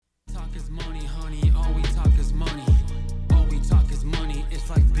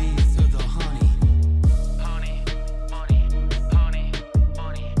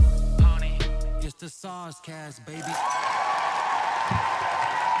SOSCAST, baby.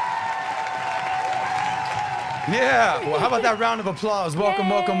 Yeah, well, how about that round of applause? Welcome,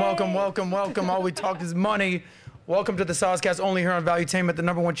 welcome, welcome, welcome, welcome. All we talk is money. Welcome to the SOSCAST, only here on Valuetainment, the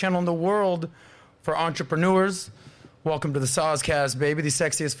 #1 channel in the world for entrepreneurs. Welcome to the SOSCAST, baby, the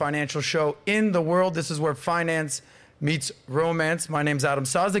sexiest financial show in the world. This is where finance meets romance. My name's Adam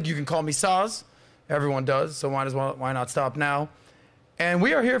Sosnick. You can call me Soz. Everyone does, so why not stop now? And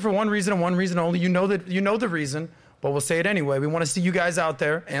we are here for one reason and one reason only. You know the reason, but we'll say it anyway. We want to see you guys out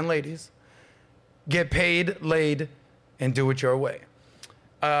there, and ladies, get paid, laid, and do it your way.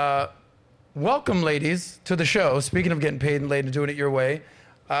 Welcome, ladies, to the show. Speaking of getting paid and laid and doing it your way.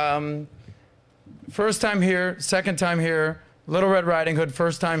 First time here, second time here. Little Red Riding Hood,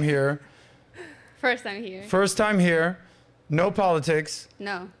 first time here. First time here. First time here. No politics.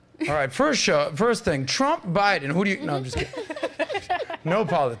 No. All right, first thing. Trump, Biden. Who do you... No, I'm just kidding. No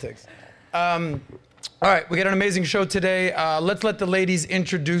politics. All right, we got an amazing show today. Let's let the ladies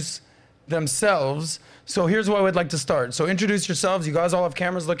introduce themselves. So here's where I would like to start. So introduce yourselves. You guys all have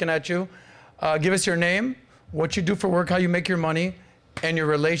cameras looking at you. Give us your name, what you do for work, how you make your money, and your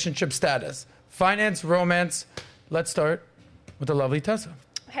relationship status. Finance, romance. Let's start with the lovely Tessa.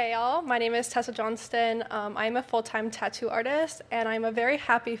 Hey y'all, my name is Tessa Johnston. I'm a full-time tattoo artist, and I'm a very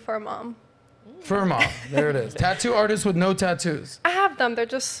happy fur mom. Fur mom, there it is. Tattoo artist with no tattoos. I have them, they're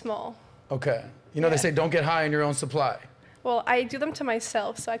just small. Okay. You know, They say don't get high on your own supply. Well, I do them to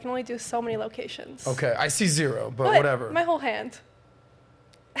myself, so I can only do so many locations. Okay, I see zero, but whatever. My whole hand.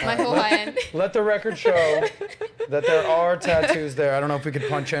 My whole hand. Let the record show that there are tattoos there. I don't know if we could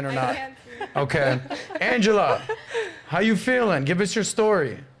punch in or not. Okay. Angela, how you feeling? Give us your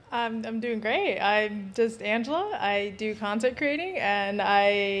story. I'm doing great. I'm just Angela. I do content creating, and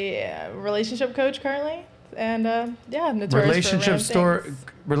I relationship coach currently. And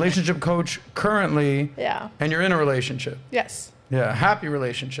relationship coach currently. Yeah. And you're in a relationship. Yes. Yeah, happy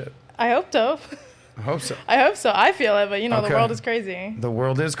relationship. I hope so. I hope so. I hope so. I feel it, but the world is crazy. The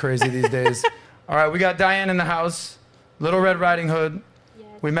world is crazy these days. All right, we got Diane in the house. Little Red Riding Hood. Yes.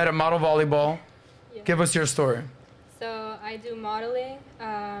 We met at Model Volleyball. Yes. Give us your story. So I do modeling.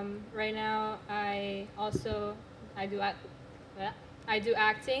 Right now, I do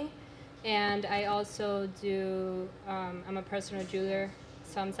acting, and I also do. I'm a personal jeweler,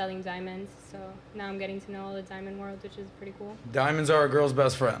 so I'm selling diamonds. So now I'm getting to know all the diamond world, which is pretty cool. Diamonds are a girl's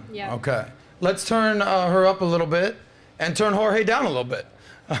best friend. Yeah. Okay. Let's turn her up a little bit and turn Jorge down a little bit.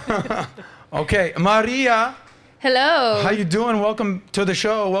 Okay, Maria. Hello. How you doing? Welcome to the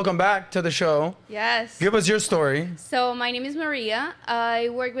show. Welcome back to the show. Yes. Give us your story. So my name is Maria. I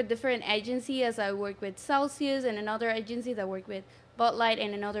work with different agencies. I work with Celsius and another agency that work with Bud Light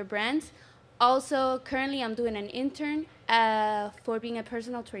and another brands. Also, currently I'm doing an intern for being a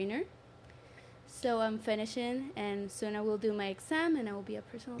personal trainer. So I'm finishing, and soon I will do my exam, and I will be a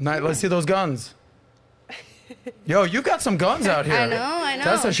personal trainer. Let's see those guns. Yo, you got some guns out here. I know.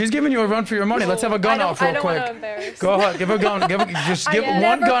 Tessa, she's giving you a run for your money. Let's have a gun off real quick. I don't want to embarrass. Go ahead, give a gun. Just give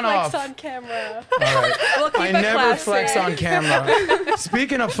one gun off. I never flex on camera. All right. We'll keep I it never classy. flex on camera.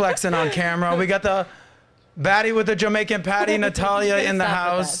 Speaking of flexing on camera, we got the baddie with the Jamaican patty, Natalia, in the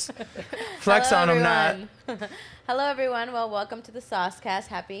house. Flex Hello, on him, Nat. everyone. Hello, everyone. Well, welcome to the SOSCAST.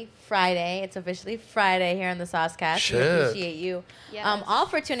 Happy Friday. It's officially Friday here on the SOSCAST. Shit. We appreciate you Yes. all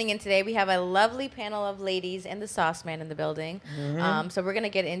for tuning in today. We have a lovely panel of ladies and the sauce man in the building. So we're going to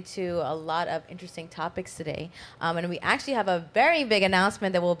get into a lot of interesting topics today. And we actually have a very big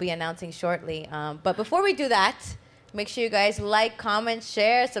announcement that we'll be announcing shortly. But before we do that, make sure you guys like, comment,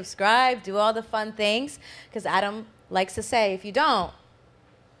 share, subscribe, do all the fun things. Because Adam likes to say, if you don't,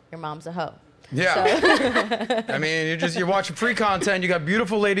 your mom's a hoe. Yeah. I mean, you're watching free content. You got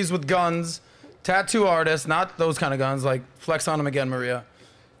beautiful ladies with guns, tattoo artists, not those kind of guns. Like, flex on them again, Maria.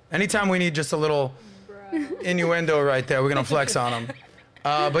 Anytime we need just a little innuendo right there, we're going to flex on them.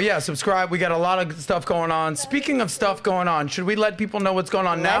 But yeah, subscribe. We got a lot of stuff going on. Speaking of stuff going on, should we let people know what's going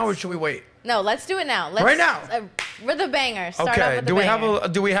on now, or should we wait? No, let's do it now. Right now. We're the banger. Start off Okay. with the Do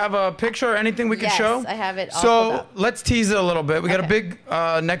we banger. have a picture or anything we can Yes, show? I have it all So pulled up. let's tease it a little bit. We got a Okay.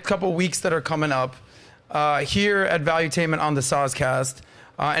 big next couple weeks that are coming up here at Valuetainment on the SOSCAST,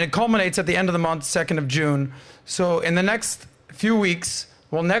 and it culminates at the end of the month, 2nd of June. So in the next few weeks,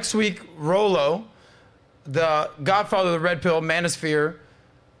 well, next week, Rolo, the godfather of the red pill, Manosphere,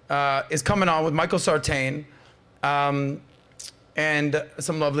 is coming on with Michael Sartain. And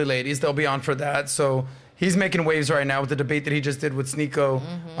some lovely ladies. They'll be on for that. So he's making waves right now with the debate that he just did with Sneeko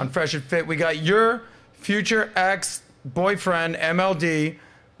on Fresh and Fit. We got your future ex-boyfriend, MLD.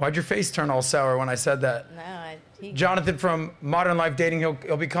 Why'd your face turn all sour when I said that? No, Jonathan from Modern Life Dating,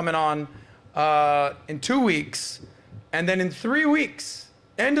 he'll be coming on in 2 weeks, and then in 3 weeks,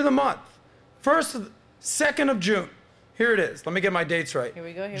 end of the month, 2nd of June. Here it is. Let me get my dates right. Here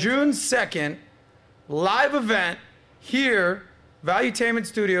we go. June 2nd, live event here, Valuetainment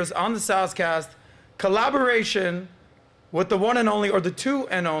Studios on the SOSCAST, collaboration with the one and only, or the two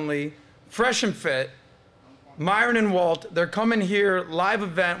and only, Fresh and Fit, Myron and Walt. They're coming here, live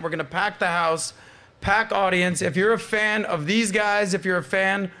event. We're going to pack the house, pack audience. If you're a fan of these guys, if you're a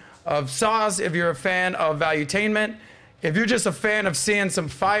fan of Sauce, if you're a fan of Valuetainment, if you're just a fan of seeing some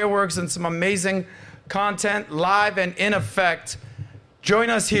fireworks and some amazing content live and in effect, join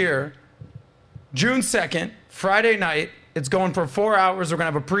us here June 2nd, Friday night. It's going for 4 hours. We're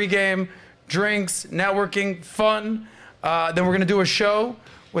going to have a pregame, drinks, networking, fun. Then we're going to do a show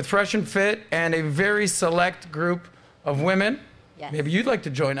with Fresh and Fit and a very select group of women. Yes. Maybe you'd like to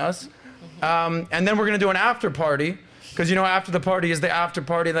join us. And then we're going to do an after party, because, you know, after the party is the after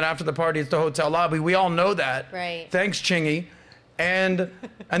party, and then after the party is the hotel lobby. We all know that. Right. Thanks, Chingy. And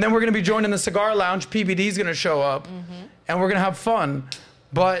then we're going to be joining the cigar lounge. PBD's going to show up, and we're going to have fun.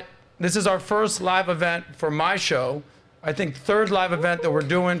 But this is our first live event for my show. I think third live event that we're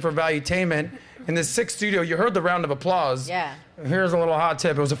doing for Valuetainment in the 6th studio. You heard the round of applause. Yeah. Here's a little hot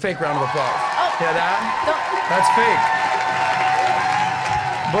tip. It was a fake round of applause. Oh. Yeah, that's fake.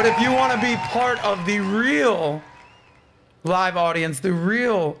 But if you want to be part of the real live audience, the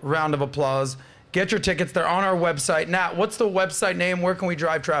real round of applause, get your tickets. They're on our website. Nat, what's the website name? Where can we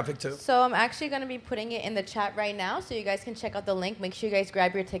drive traffic to? So I'm actually going to be putting it in the chat right now, so you guys can check out the link. Make sure you guys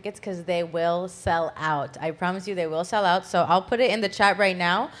grab your tickets, because they will sell out. I promise you they will sell out. So I'll put it in the chat right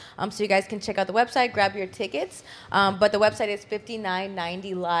now, so you guys can check out the website, grab your tickets. But the website is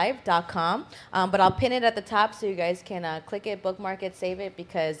 5990live.com. But I'll pin it at the top so you guys can click it, bookmark it, save it,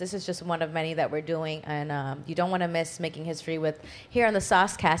 because this is just one of many that we're doing. And you don't want to miss making history with here on the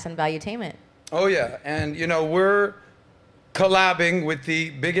SOSCAST and Valuetainment. Oh, yeah. And, you know, we're collabing with the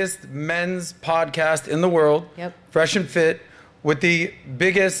biggest men's podcast in the world, Yep. Fresh and Fit, with the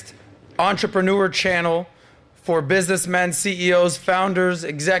biggest entrepreneur channel for businessmen, CEOs, founders,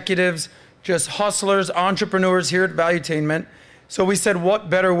 executives, just hustlers, entrepreneurs here at Valuetainment. So we said, what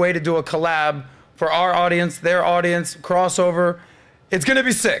better way to do a collab for our audience, their audience, crossover? It's going to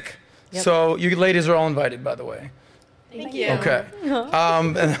be sick. Yep. So you ladies are all invited, by the way. Thank you. Okay.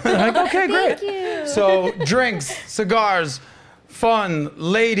 Like, okay, great. Thank you. So drinks, cigars, fun,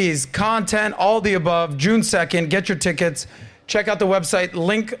 ladies, content, all the above. June 2nd, get your tickets. Check out the website,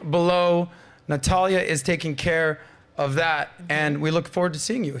 link below. Natalia is taking care of that. And we look forward to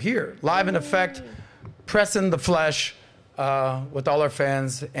seeing you here, live in effect, pressing the flesh with all our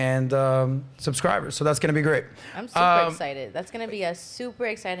fans and subscribers. So that's going to be great. I'm super excited. That's going to be a super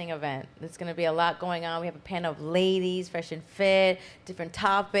exciting event. There's going to be a lot going on. We have a panel of ladies, Fresh and Fit, different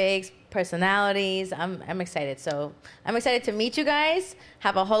topics, personalities. I'm excited. So I'm excited to meet you guys,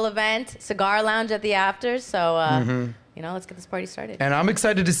 have a whole event, cigar lounge at the after. So, you know, let's get this party started. And I'm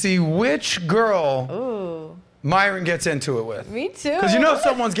excited to see which girl Ooh, Myron gets into it with. me too. Because you know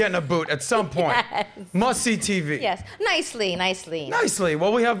someone's getting a boot at some point. Yes. Must see TV. Yes, nicely. Nicely.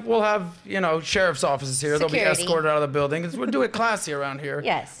 Well, we'll have you know, sheriff's offices here. They'll be Security. escorted out of the building. 'Cause we'll do it classy around here.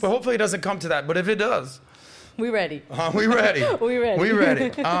 Yes. But hopefully it doesn't come to that. But if it does, We ready. we ready. We ready. We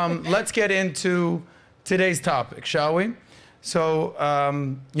ready. Let's get into today's topic, shall we? So,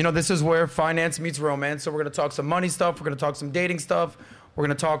 you know, this is where finance meets romance. So we're going to talk some money stuff. We're going to talk some dating stuff. We're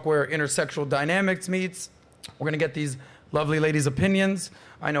going to talk where intersexual dynamics meets. We're going to get these lovely ladies' opinions.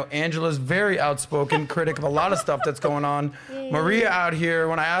 I know Angela's very outspoken critic of a lot of stuff that's going on. Maria out here,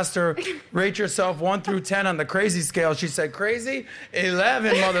 when I asked her, rate yourself 1 through 10 on the crazy scale, she said, crazy?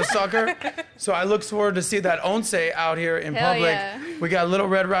 11, mother sucker. So I look forward to see that Once out here in Hell public. yeah. We got Little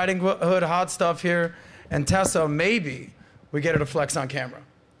Red Riding Hood hot stuff here. And Tessa, maybe we get her to flex on camera.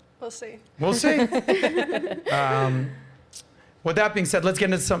 We'll see. We'll see. With that being said, let's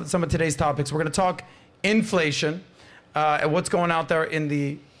get into some of today's topics. We're going to talk inflation and what's going out there in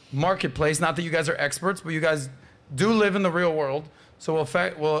the marketplace. Not that you guys are experts, but you guys do live in the real world. So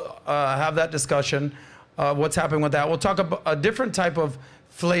we'll have that discussion, what's happening with that. We'll talk about a different type of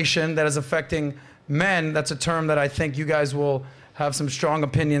inflation that is affecting men. That's a term that I think you guys will have some strong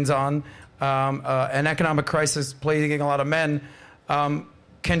opinions on. An economic crisis plaguing a lot of men.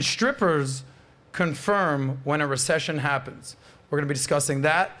 Can strippers confirm when a recession happens? We're going to be discussing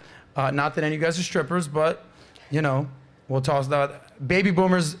that. Not that any of you guys are strippers, but, you know, we'll talk about baby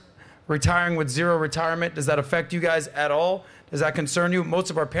boomers retiring with zero retirement. Does that affect you guys at all? Does that concern you? Most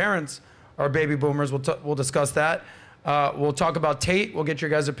of our parents are baby boomers. We'll discuss that. We'll talk about Tate. We'll get your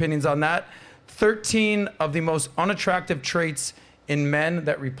guys' opinions on that. 13 of the most unattractive traits in men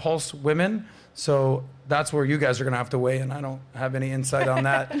that repulse women. So that's where you guys are going to have to weigh in. I don't have any insight on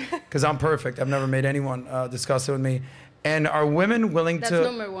that because I'm perfect. I've never made anyone discuss it with me. And are women willing to... That's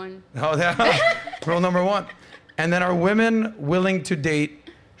number one. Oh, yeah. Rule number one. And then are women willing to date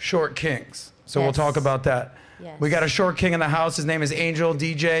short kings? So we'll talk about that. Yes. We got a short king in the house. His name is Angel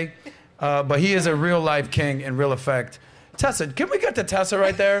DJ. But he is a real life king in real effect. Tessa, can we get to Tessa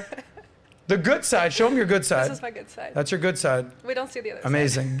right there? The good side. Show them your good side. This is my good side. That's your good side. We don't see the other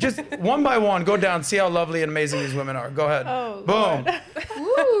Amazing. Just one by one, go down, see how lovely and amazing these women are. Go ahead. Oh, Boom.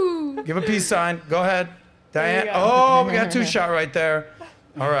 Woo! Give a peace sign. Go ahead. There you Diane. go. Oh, we got 2 shot right there.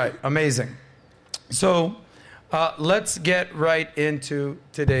 All right. Amazing. So let's get right into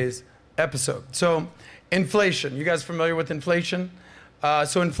today's episode. So inflation. You guys familiar with inflation?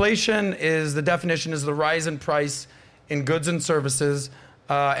 So inflation is, the definition is the rise in price in goods and services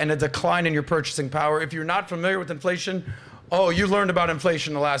and a decline in your purchasing power. If you're not familiar with inflation, you learned about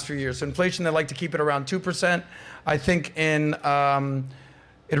inflation the last few years. So inflation, they like to keep it around 2%. I think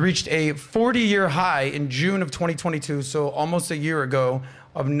it reached a 40-year high in June of 2022, so almost a year ago,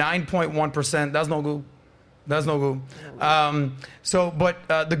 of 9.1%. That's no good. That's no good.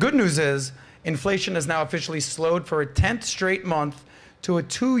 But the good news is inflation has now officially slowed for a 10th straight month to a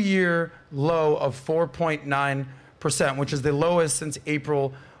 2-year low of 4.9%, which is the lowest since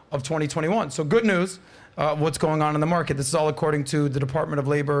April of 2021. So good news, what's going on in the market. This is all according to the Department of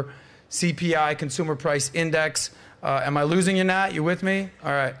Labor CPI, Consumer Price Index. Am I losing you, Nat? You with me?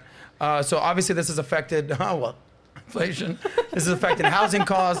 All right. So obviously this has affected, inflation. This is affecting housing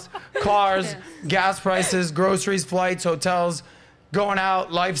costs, cars, gas prices, groceries, flights, hotels, going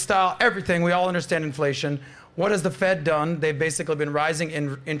out, lifestyle, everything. We all understand inflation. What has the Fed done? They've basically been rising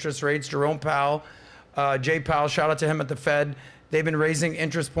interest rates. Jerome Powell, Jay Powell, shout out to him at the Fed. They've been raising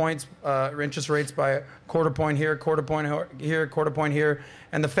interest rates by a quarter point here, quarter point here, quarter point here.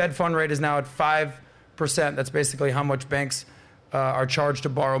 And the Fed fund rate is now at 5%. That's basically how much banks are charged to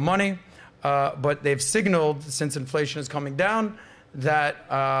borrow money. But they've signaled, since inflation is coming down,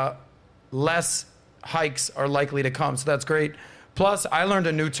 that less hikes are likely to come. So that's great. Plus, I learned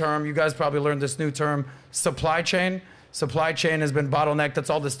a new term. You guys probably learned this new term, supply chain. Supply chain has been bottlenecked. That's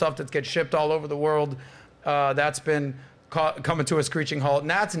all the stuff that gets shipped all over the world. That's been coming to a screeching halt.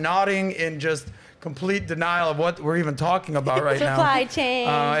 Nat's nodding in just complete denial of what we're even talking about right now. Supply chain.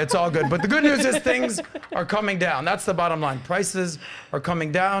 It's all good. But the good news is things are coming down. That's the bottom line. Prices are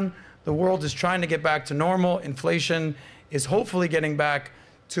coming down. The world is trying to get back to normal. Inflation is hopefully getting back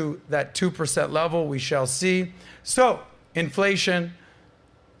to that 2% level. We shall see. So, inflation,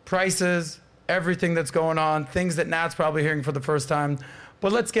 prices, everything that's going on, things that Nat's probably hearing for the first time.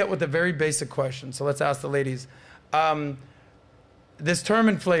 But let's get with a very basic question. So let's ask the ladies. This term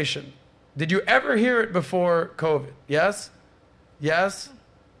inflation, did you ever hear it before COVID? Yes? Yes?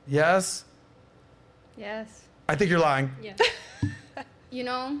 Yes? Yes. I think you're lying. Yeah.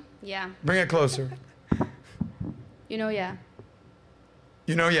 Yeah. Bring it closer. Yeah.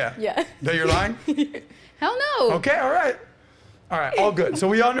 Yeah. Yeah. That you're lying? Hell no. Okay, all right. All right, all good. So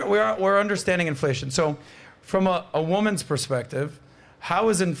we're understanding inflation. So from a woman's perspective, how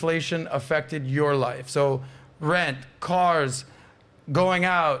has inflation affected your life? So rent, cars, going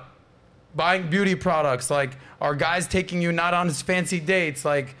out, buying beauty products. Like, are guys taking you not on fancy dates?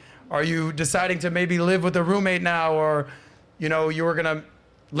 Like, are you deciding to maybe live with a roommate now? Or, you were going to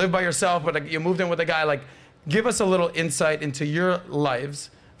live by yourself, but you moved in with a guy. Like, give us a little insight into your lives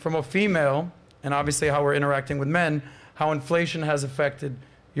from a female, and obviously how we're interacting with men, how inflation has affected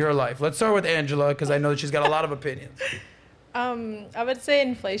your life. Let's start with Angela, because I know that she's got a lot of opinions. I would say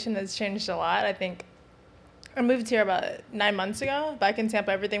inflation has changed a lot. I think I moved here about 9 months ago. Back in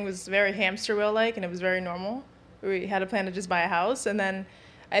Tampa, everything was very hamster wheel-like, and it was very normal. We had a plan to just buy a house, and then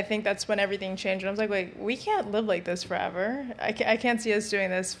I think that's when everything changed. And I was like, wait, we can't live like this forever. I can't see us doing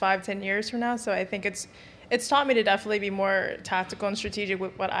this 5-10 years from now. So I think it's taught me to definitely be more tactical and strategic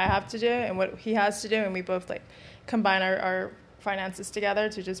with what I have to do and what he has to do, and we both combine our finances together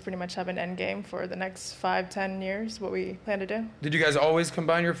to just pretty much have an end game for the next 5-10 years, what we plan to do. Did you guys always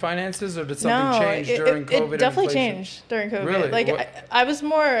combine your finances, or did something change during COVID? It definitely and inflation? changed during COVID. Really? I was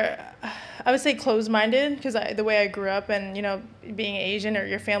more, I would say closed-minded, because the way I grew up, and being Asian, or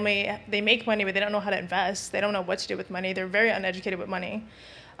your family, they make money, but they don't know how to invest. They don't know what to do with money. They're very uneducated with money.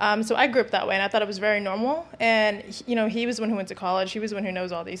 So I grew up that way, and I thought it was very normal. And, he was the one who went to college. He was the one who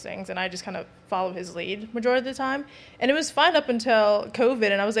knows all these things, and I just kind of follow his lead majority of the time. And it was fine up until COVID,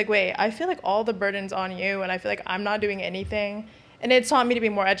 and I was like, wait, I feel like all the burden's on you, and I feel like I'm not doing anything. And it taught me to be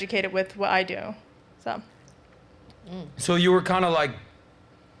more educated with what I do. So you were kind of like,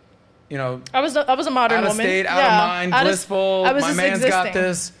 you know, I was a modern out of woman. state, out of mind, blissful. I was My just man's got existing.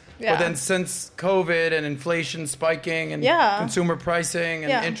 this. Yeah. But then since COVID and inflation spiking and consumer pricing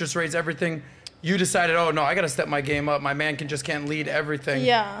and interest rates, everything, you decided, oh no, I got to step my game up. My man just can't lead everything.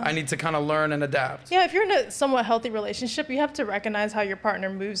 Yeah. I need to kind of learn and adapt. Yeah, if you're in a somewhat healthy relationship, you have to recognize how your partner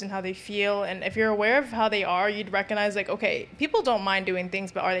moves and how they feel. And if you're aware of how they are, you'd recognize like, okay, people don't mind doing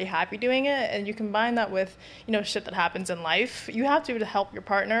things, but are they happy doing it? And you combine that with, you know, shit that happens in life. You have to help your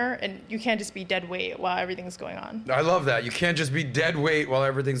partner, and you can't just be dead weight while everything's going on. I love that. You can't just be dead weight while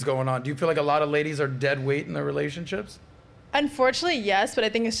everything's going on. Do you feel like a lot of ladies are dead weight in their relationships? Unfortunately, yes, but I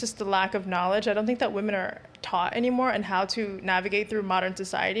think it's just the lack of knowledge. I don't think that women are taught anymore on how to navigate through modern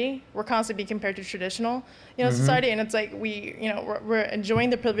society. We're constantly being compared to traditional, you know, society, and it's like we're enjoying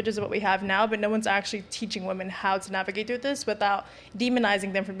the privileges of what we have now, but no one's actually teaching women how to navigate through this without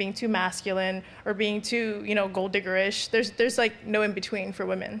demonizing them for being too masculine or being too, you know, gold diggerish. There's like no in between for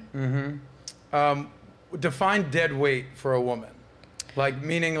women. Define dead weight for a woman. Like,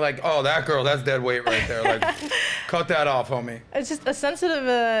 meaning like, oh, that girl, that's dead weight right there. Like, cut that off, homie. It's just a sensitive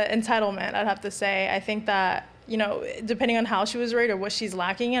entitlement, I'd have to say. I think that, you know, depending on how she was raised or what she's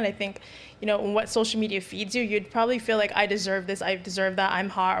lacking in, I think, you know, what social media feeds you, you'd probably feel like, I deserve this, I deserve that, I'm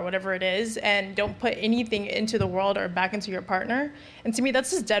hot, or whatever it is, and don't put anything into the world or back into your partner. And to me,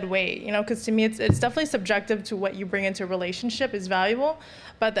 that's just dead weight, you know, because to me, it's definitely subjective to what you bring into a relationship is valuable.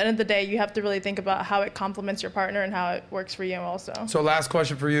 But at the end of the day, you have to really think about how it complements your partner and how it works for you also. So last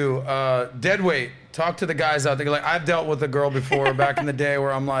question for you. Dead weight. Talk to the guys out there. Like, I've dealt with a girl before back in the day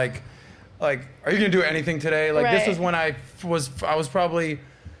where I'm like, are you going to do anything today? Like, This was when I was probably,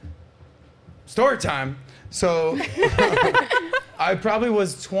 story time. So I probably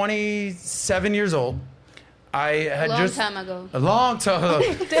was 27 years old. I had Long time ago. A long time.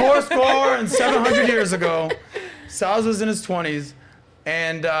 400 years ago. Sals was in his 20s.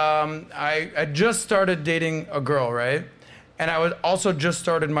 And I just started dating a girl, right? And I was also just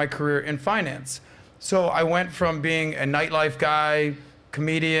started my career in finance. So I went from being a nightlife guy,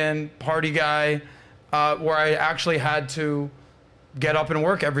 comedian, party guy, where I actually had to get up and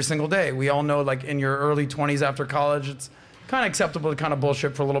work every single day. We all know, like, in your early 20s after college, it's kind of acceptable to kind of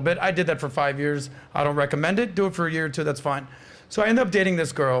bullshit for a little bit. I did that for 5 years. I don't recommend it. Do it for a year or two, that's fine. So I ended up dating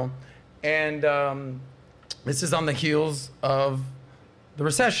this girl, and this is on the heels of the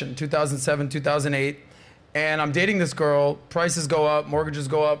recession, 2007, 2008, and I'm dating this girl. Prices go up, mortgages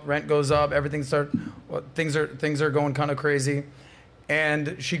go up, rent goes up, things are going kind of crazy,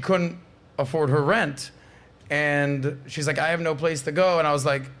 and she couldn't afford her rent, and she's like, I have no place to go, and I was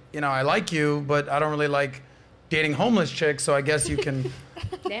like, you know, I like you, but I don't really like dating homeless chicks, so I guess you can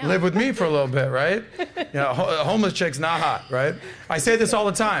live with me for a little bit, right? You know, a homeless chick's not hot, right? I say this all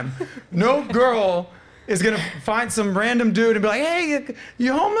the time. No girl is going to find some random dude and be like, hey,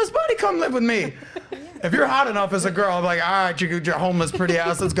 you homeless buddy, come live with me. If you're hot enough as a girl, I'm like, all right, you're homeless, pretty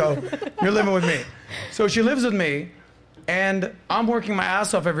ass, let's go. You're living with me. So she lives with me, and I'm working my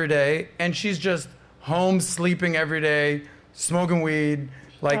ass off every day, and she's just home sleeping every day, smoking weed.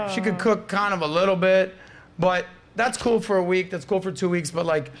 Like, she could cook kind of a little bit, but that's cool for a week, that's cool for 2 weeks, but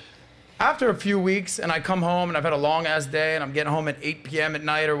like, after a few weeks, and I come home, and I've had a long-ass day, and I'm getting home at 8 p.m. at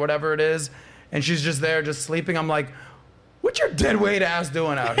night or whatever it is, and she's just there, just sleeping. I'm like, what's your dead weight ass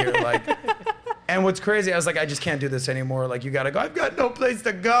doing out here? Like, and what's crazy, I was like, I just can't do this anymore. Like, you gotta go. I've got no place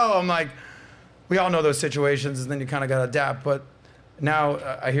to go. I'm like, we all know those situations, and then you kind of gotta adapt. But now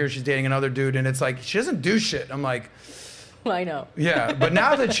I hear she's dating another dude, and it's like, she doesn't do shit. I'm like, Well, I know. yeah. But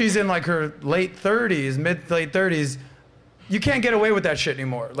now that she's in like her late 30s, mid-late 30s, you can't get away with that shit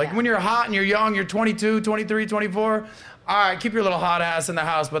anymore. Like, when you're hot and you're young, you're 22, 23, 24, all right, keep your little hot ass in the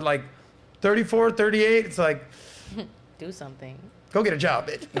house. But like, 34, 38, it's like, Do something. go get a job,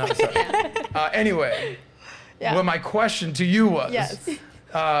 bitch. No, sorry. Anyway, well, my question to you was,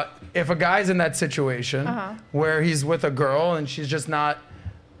 if a guy's in that situation where he's with a girl and she's just not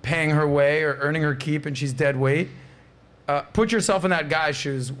paying her way or earning her keep and she's dead weight, put yourself in that guy's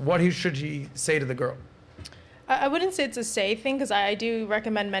shoes. What should he say to the girl? I wouldn't say it's a say thing, because I do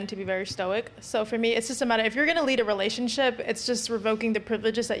recommend men to be very stoic. So for me, it's just a matter, if you're going to lead a relationship, it's just revoking the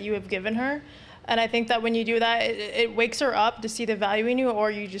privileges that you have given her. And I think that when you do that, it wakes her up to see the value in you, or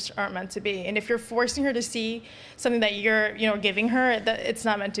you just aren't meant to be. And if you're forcing her to see something that you're, giving her, that it's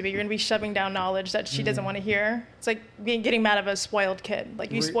not meant to be. You're going to be shoving down knowledge that she doesn't want to hear. It's like getting mad at a spoiled kid.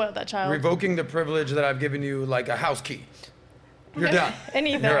 Like, you spoiled that child. Revoking the privilege that I've given you, like a house key. You're done.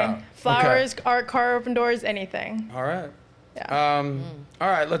 Anything. You're out. Flowers, art, car open doors, anything. All right. Yeah. All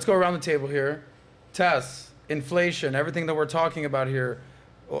right, let's go around the table here. Tess, inflation, everything that we're talking about here.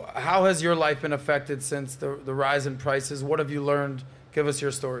 How has your life been affected since the rise in prices? What have you learned? Give us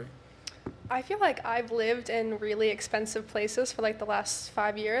your story. I feel like I've lived in really expensive places for like the last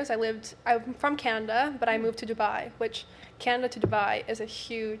 5 years. I'm from Canada, but I moved to Dubai, which Canada to Dubai is a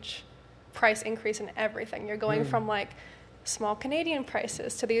huge price increase in everything. You're going from like small Canadian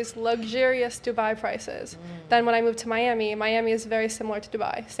prices to these luxurious Dubai prices. Then when I moved to Miami, Miami is very similar to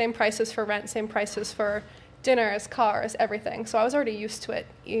Dubai. Same prices for rent, same prices for dinners, cars, everything. So I was already used to it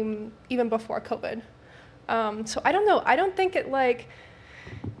even before COVID. So I don't know. I don't think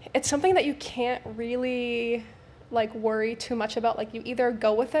it's something that you can't really like worry too much about. Like you either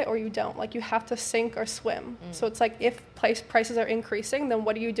go with it or you don't. Like you have to sink or swim. So it's like if prices are increasing, then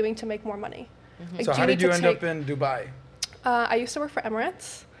what are you doing to make more money? Like, So how did you end up in Dubai? I used to work for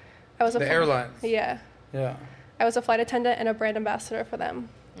Emirates. I was The airlines. Yeah. Yeah. I was a flight attendant and a brand ambassador for them.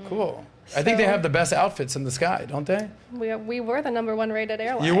 Cool. I think they have the best outfits in the sky, don't they? We were the #1 rated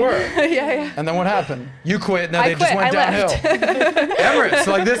airline. You were? Yeah. And then what happened? You quit, now I they just quit, went I downhill. left. Emirates,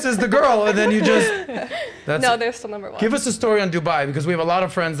 like this is the girl, and then you just... No, they're still #1. Give us a story on Dubai, because we have a lot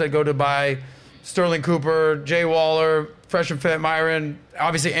of friends that go to Dubai. Sterling Cooper, Jay Waller, Fresh and Fit, Myron.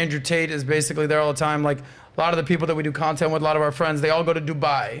 Obviously, Andrew Tate is basically there all the time. Like, a lot of the people that we do content with, a lot of our friends, they all go to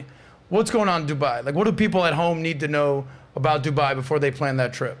Dubai. What's going on in Dubai? Like, what do people at home need to know about Dubai before they plan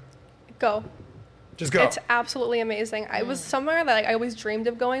that trip? Go. Just go. It's absolutely amazing. I was somewhere that I always dreamed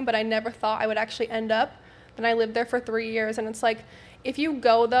of going, but I never thought I would actually end up. And I lived there for 3 years, and it's like, if you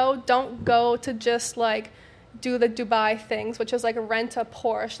go though, don't go to just like do the Dubai things, which is like rent a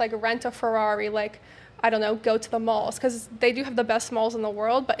Porsche, like rent a Ferrari, like I don't know, go to the malls, because they do have the best malls in the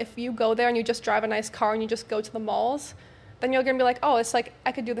world. But if you go there and you just drive a nice car and you just go to the malls, then you're going to be like, oh, it's like,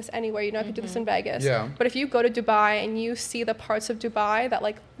 I could do this anywhere, you know, I could do this in Vegas. Yeah. But if you go to Dubai and you see the parts of Dubai that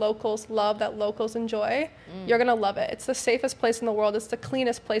like locals love, that locals enjoy, you're going to love it. It's the safest place in the world. It's the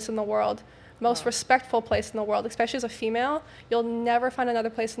cleanest place in the world. Most respectful place in the world, especially as a female. You'll never find another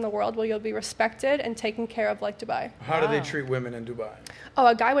place in the world where you'll be respected and taken care of like Dubai. How do they treat women in Dubai? Oh,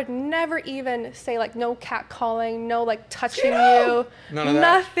 a guy would never even say like no catcalling, no like touching you, None of that?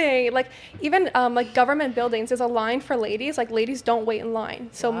 nothing. Like even like government buildings, there's a line for ladies. Like ladies don't wait in line,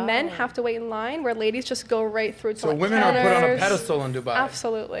 so men have to wait in line, where ladies just go right through to So like women are put on a counters. pedestal in Dubai.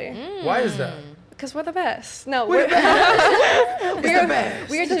 Absolutely, Why is that? because we're the best. No, We're the best.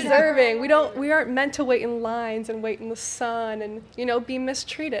 we are deserving. We aren't meant to wait in lines and wait in the sun and be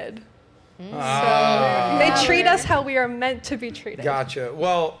mistreated. So they treat us how we are meant to be treated. Gotcha.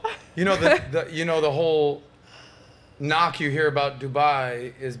 Well, the whole knock you hear about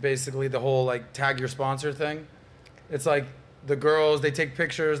Dubai is basically the whole like tag your sponsor thing. It's like the girls, they take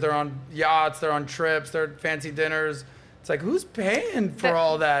pictures, they're on yachts, they're on trips, they're at fancy dinners. It's like, who's paying for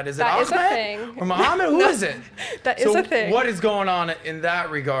all that? Is it that Ahmed is a thing. or Mohammed? Who is it? That is a thing. What is going on in that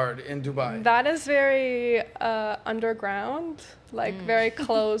regard in Dubai? That is very underground, like very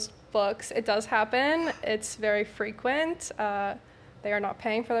closed books. It does happen. It's very frequent. They are not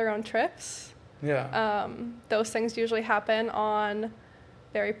paying for their own trips. Yeah. Those things usually happen on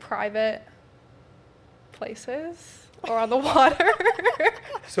very private places or on the water.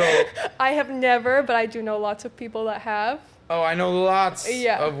 So I have never, but I do know lots of people that have. Oh, I know lots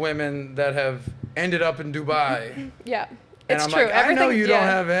Yeah. of women that have ended up in Dubai. Yeah, And it's I'm true. like, I know you don't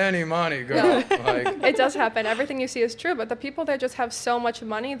yeah. have any money, girl. Like, It does happen. Everything you see is true, but the people there just have so much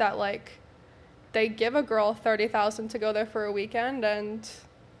money that like they give a girl $30,000 to go there for a weekend, and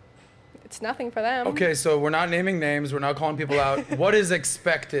it's nothing for them. okay, so we're not naming names. We're not calling people out. What is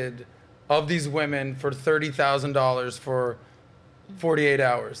expected of these women for $30,000 for 48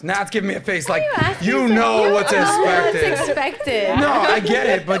 hours? Nat's giving me a face like, you know what's expected. What's expected? No, I get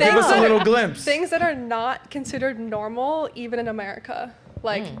it, but give us a little glimpse. Things that are not considered normal even in America,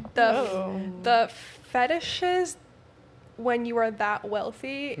 like the fetishes when you are that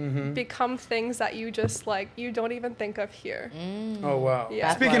wealthy become things that you just like you don't even think of here. Oh, wow.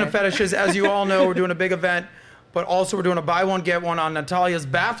 Yeah. Speaking of fetishes, as you all know, we're doing a big event, but also we're doing a buy one, get one on Natalia's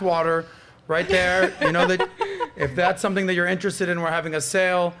bathwater right there. You know that if that's something that you're interested in, we're having a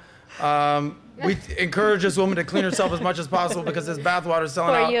sale. We encourage this woman to clean herself as much as possible because this bathwater is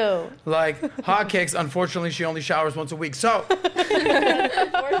selling For out you. like hotcakes. Unfortunately, she only showers once a week. So,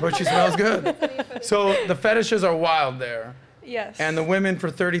 but she smells good. So the fetishes are wild there. Yes. And the women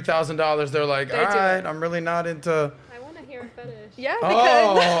for $30,000, they're like, They all do right, it. I'm really not into... I want to hear a fetish. yeah, because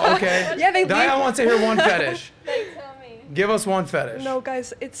Oh, okay. Yeah, they Diane do. wants to hear one fetish. Like, tell me. Give us one fetish. no,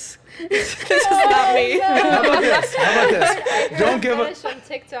 guys, this is not me. How about this? How about this? Don't give a us... fetish on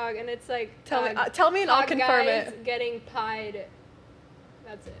TikTok, and it's like Tell me and I'll hot confirm guys it. getting pied.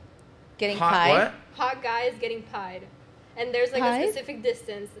 That's it. Getting Hot pied. what? Hot guys getting pied, and there's like Pied? a specific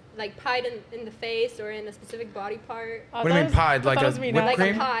distance, like pied in the face or in a specific body part, What do you mean pied? Like a whipped like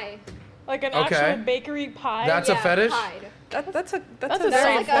cream? a pie. Like an Okay. actual bakery pie. That's a fetish? That's a That's a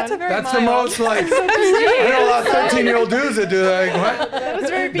very soft one. That's the mild. most like. I know a lot of 13-year-old dudes that do that. Like, what? That was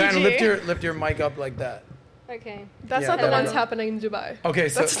very PG. Dan, lift your mic up like that. Okay. That's Yeah, not the there we ones go. happening in Dubai. Okay,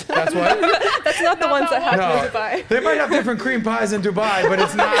 so that's what? That's not the ones that happen No. in Dubai. They might have different cream pies in Dubai, but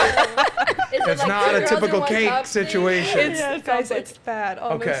it's not. Is it It's like not two a girls typical in one cake cup? situation. It's Yeah, it guys, sounds like- it's bad.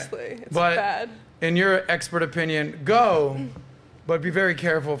 Honestly, it's but bad. in your expert opinion, go, but be very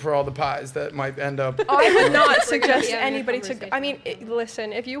careful for all the pies that might end up. I would not We're gonna suggest be having a anybody to. conversation I mean,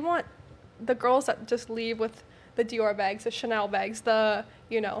 listen, if you want the girls that just leave with the Dior bags, the Chanel bags, the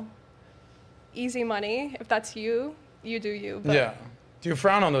easy money. If that's you, you do you. But Yeah. Do you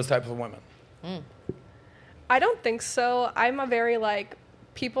frown on those types of women? I don't think so. I'm a very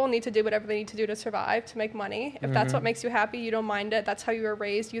people need to do whatever they need to do to survive, to make money. If that's what makes you happy, you don't mind it. That's how you were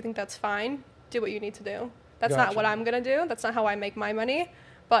raised. You think that's fine. Do what you need to do. That's Gotcha. not what I'm gonna do. That's not how I make my money.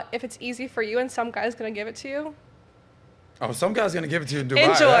 But if it's easy for you and some guy's gonna give it to you, Oh, some guy's gonna give it to you in Dubai.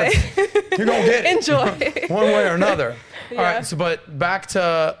 enjoy. You're gonna get it. Enjoy. One way or another. All Yeah. right. So, but back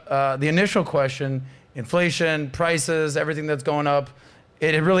to the initial question: inflation, prices, everything that's going up.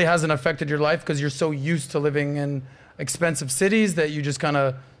 It really hasn't affected your life because you're so used to living in expensive cities that you just kind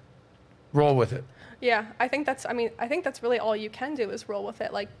of roll with it. Yeah, I think that's really all you can do is roll with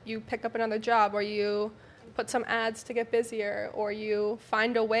it. Like you pick up another job or you put some ads to get busier or you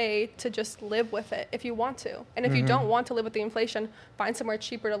find a way to just live with it if you want to. And if you don't want to live with the inflation, find somewhere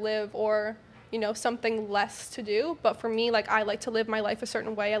cheaper to live or, something less to do. But for me, I like to live my life a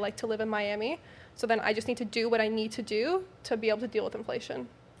certain way. I like to live in Miami. So then I just need to do what I need to do to be able to deal with inflation.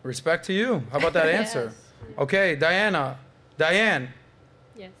 Respect to you. How about that answer? Okay, Diane.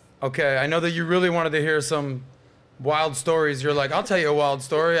 Yes. Okay, I know that you really wanted to hear some wild stories. You're like, I'll tell you a wild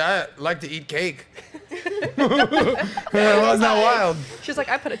story. I like to eat cake. Well, it's not wild. She's like,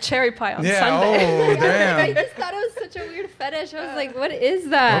 I put a cherry pie on Yeah, Sunday. oh, damn. I just thought it was such a weird fetish. I was like, what is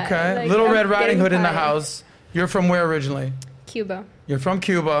that? Okay, Like, Little I'm Red Riding getting Hood in the tired. house. You're from where originally? Cuba. You're from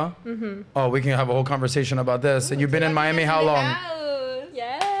Cuba. Oh, we can have a whole conversation about this. And you've been in Miami how long?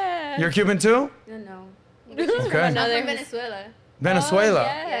 Yeah. You're Cuban too? No. Okay. Not from Venezuela. Venezuela.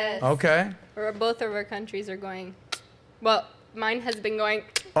 Yes. Okay. Both of our countries are going. Well, mine has been going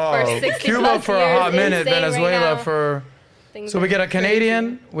Oh, for 60 Cuba plus for a years, hot minute, insane right Venezuela now. for. Things So we are get a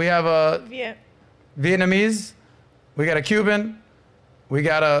Canadian, crazy. we have a Yeah. Vietnamese, we got a Cuban, we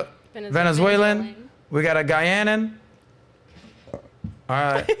got a Venezuelan, we got a Guyanan. All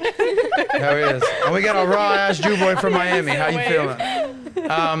right. There he is. And we got a raw ass Jew boy from Miami. How you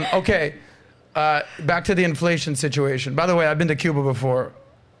feeling? Okay. Back to the inflation situation. By the way, I've been to Cuba before.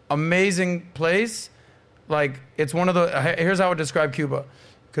 Amazing place. Like, it's one of the, here's how I would describe Cuba.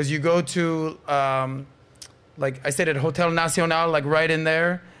 Because you go to, like, I stayed at Hotel Nacional, like right in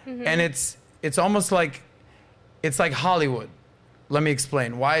there. And it's almost like, it's like Hollywood. Let me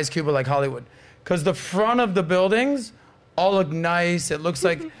explain. Why is Cuba like Hollywood? Because the front of the buildings all look nice. It looks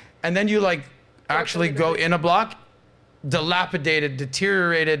like, and then you like actually go in a block, dilapidated,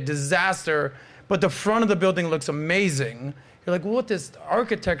 deteriorated, disaster. But the front of the building looks amazing. You're like, what this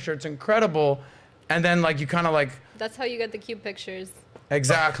architecture? It's incredible. And then like you kind of like, That's how you get the cute pictures.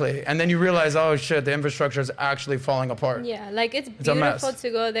 exactly. And then you realize, oh shit, the infrastructure is actually falling apart. Yeah, like it's a mess. beautiful to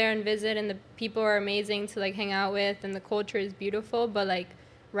go there and visit, and the people are amazing to like hang out with, and the culture is beautiful. But like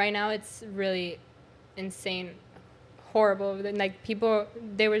right now, it's really insane, horrible. Like people,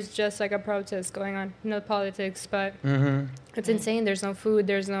 there was just like a protest going on, no politics, but it's insane. There's no food,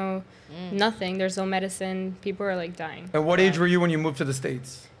 there's no nothing, there's no medicine. People are like dying. And what age were you when you moved to the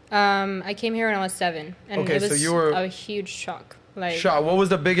States? I came here when I was 7, and Okay, it was so you were- a huge shock. Like Shock. What was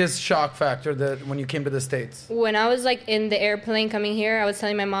the biggest shock factor that when you came to the States? when I was like in the airplane coming here, I was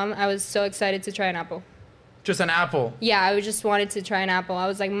telling my mom I was so excited to try an apple. Just an apple. Yeah, I just wanted to try an apple. I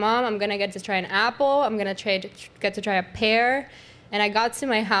was like, Mom, I'm gonna get to try an apple. I'm gonna get to try a pear. And I got to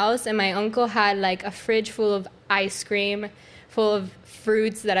my house, and my uncle had like a fridge full of ice cream, full of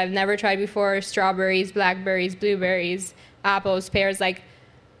fruits that I've never tried before: strawberries, blackberries, blueberries, apples, pears. Like,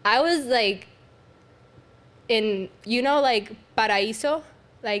 I was like in, like paraíso,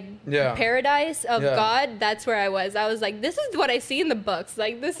 like Yeah. paradise of Yeah. God. That's where I was. I was like, this is what I see in the books.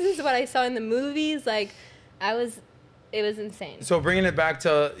 Like, this is what I saw in the movies. Like, it was insane. So bringing it back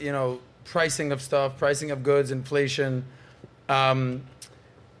to, pricing of stuff, pricing of goods, inflation. You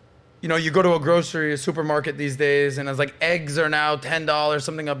go to a grocery, a supermarket these days, and it's like eggs are now $10,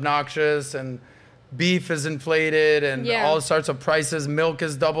 something obnoxious, and beef is inflated, and Yeah. all sorts of prices. Milk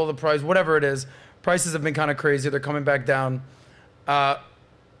is double the price, whatever it is. Prices have been kind of crazy. They're coming back down.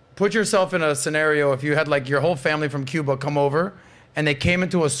 Put yourself in a scenario if you had like your whole family from Cuba come over, and they came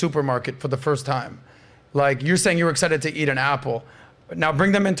into a supermarket for the first time, like you're saying you were excited to eat an apple, now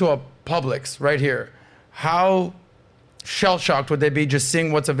bring them into a Publix right here. How shell-shocked would they be just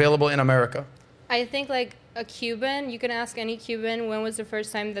seeing what's available in America? I think like a Cuban, you can ask any Cuban when was the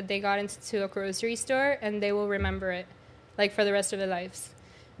first time that they got into a grocery store, and they will remember it like for the rest of their lives,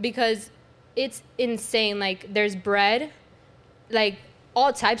 because it's insane. Like there's bread, like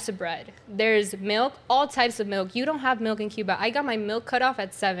all types of bread. There's milk, all types of milk. You don't have milk in Cuba. I got my milk cut off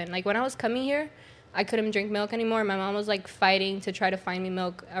at 7. Like when I was coming here, I couldn't drink milk anymore. My mom was like fighting to try to find me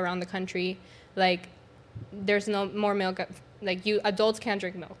milk around the country. Like there's no more milk. Like you adults can't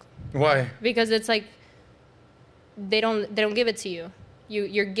drink milk. Why? Because it's like they don't give it to you.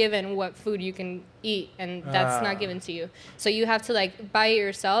 You're given what food you can eat, and that's not given to you. So you have to like buy it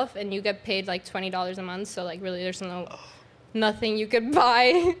yourself, and you get paid like $20 a month. So like really there's nothing you could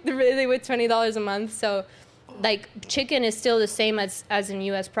buy really with $20 a month. So like chicken is still the same as in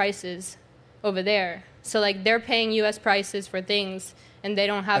US prices over there. So like they're paying US prices for things, and they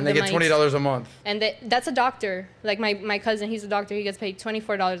don't have and they get $20 a month. And that's a doctor. Like my cousin, he's a doctor. He gets paid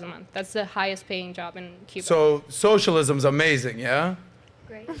 $24 a month. That's the highest paying job in Cuba. So socialism's amazing, yeah?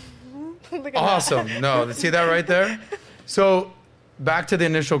 Great. Awesome. No, see that right there? So back to the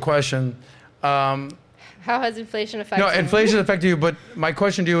initial question. How has inflation affected you? No, inflation affected you, but my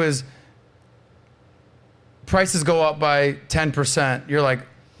question to you is, prices go up by 10%. You're like,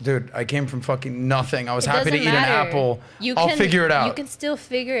 dude, I came from fucking nothing. I was happy to eat an apple. I'll figure it out. You can still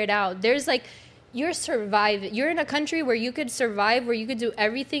figure it out. There's like, you're surviving. You're in a country where you could survive, where you could do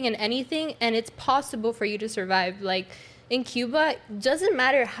everything and anything, and it's possible for you to survive. Like in Cuba, it doesn't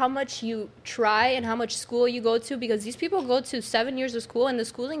matter how much you try and how much school you go to, because these people go to 7 years of school, and the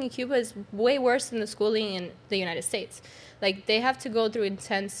schooling in Cuba is way worse than the schooling in the United States. Like they have to go through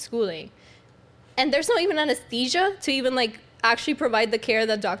intense schooling. And there's not even anesthesia to even like actually provide the care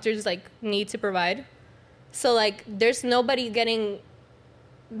that doctors like need to provide. So like there's nobody getting,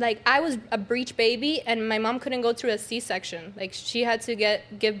 like I was a breech baby, and my mom couldn't go through a C-section. Like she had to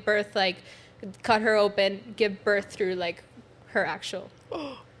give birth, like cut her open, give birth through like her actual,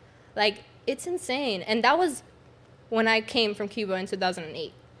 like it's insane. And that was when I came from Cuba in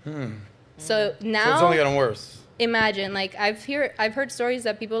 2008. So now so it's only gotten worse. Imagine, like I've heard stories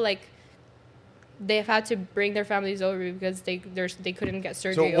that people like they've had to bring their families over because they couldn't get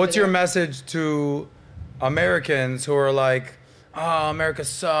surgery. So what's over your there. message to Americans who are like, oh, America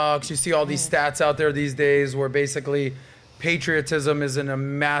sucks? You see all these stats out there these days where basically patriotism is in a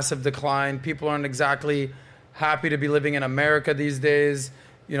massive decline. People aren't exactly happy to be living in America these days.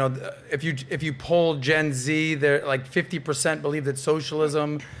 You know, if you poll Gen Z, they're like 50% believe that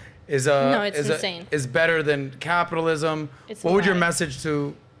socialism is insane. Is better than capitalism. What would your message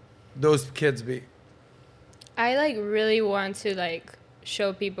to those kids be? I like really want to like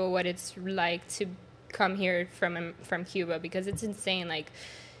show people what it's like to come here from Cuba, because it's insane. Like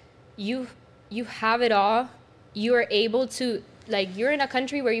you have it all. You are able to, like, you're in a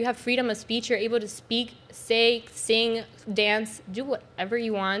country where you have freedom of speech. You're able to speak, say, sing, dance, do whatever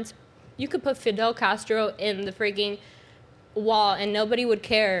you want. You could put Fidel Castro in the freaking wall and nobody would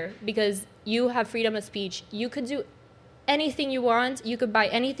care, because you have freedom of speech. You could do anything you want. You could buy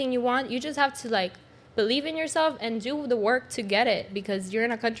anything you want. You just have to like believe in yourself and do the work to get it, because you're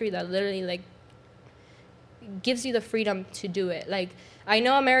in a country that literally like gives you the freedom to do it. Like I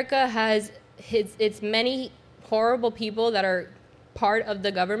know America has its many horrible people that are part of the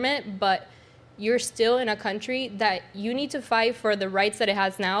government, but you're still in a country that you need to fight for the rights that it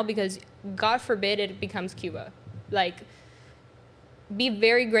has now, because God forbid it becomes Cuba. Like, be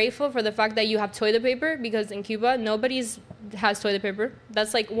very grateful for the fact that you have toilet paper, because in Cuba, nobody has toilet paper.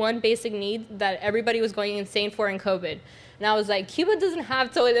 That's like one basic need that everybody was going insane for in COVID. And I was like, Cuba doesn't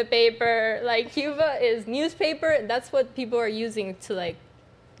have toilet paper. Like, Cuba is newspaper. That's what people are using to like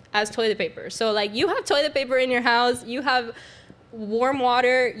as toilet paper. So like you have toilet paper in your house, you have warm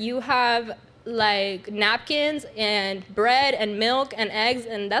water, you have like napkins and bread and milk and eggs,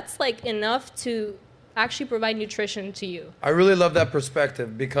 and that's like enough to actually provide nutrition to you. I really love that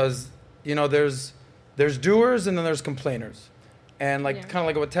perspective, because you know there's doers and then there's complainers. And like kind of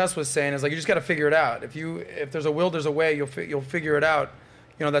like what Tess was saying is like you just got to figure it out. If there's a will, there's a way. You'll figure it out.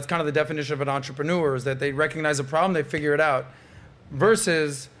 You know, that's kind of the definition of an entrepreneur, is that they recognize a problem, they figure it out,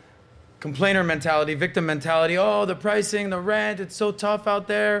 versus complainer mentality, victim mentality. Oh, the pricing, the rent, it's so tough out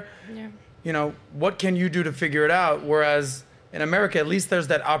there. Yeah. You know, what can you do to figure it out? Whereas in America, at least there's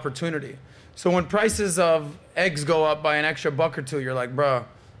that opportunity. So when prices of eggs go up by an extra $1 or $2, you're like, bro, at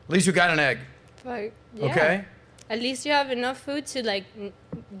least you got an egg. Like, okay? At least you have enough food to like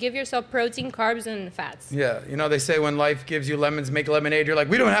give yourself protein, carbs, and fats. Yeah, you know, they say when life gives you lemons, make lemonade. You're like,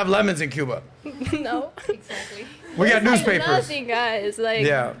 we don't have lemons in Cuba. No, exactly. We got newspapers. Nothing, guys. Like,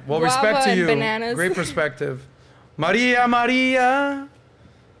 Yeah, well, guava respect to and you. Bananas. Great perspective. Maria.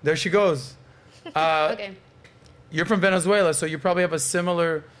 There she goes. Okay. You're from Venezuela, so you probably have a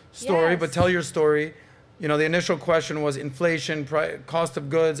similar story, but Yes. tell your story. You know, the initial question was inflation, cost of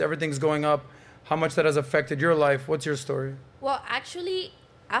goods, everything's going up. How much that has affected your life? What's your story? Well, actually,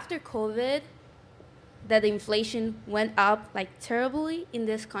 after COVID, that the inflation went up like terribly in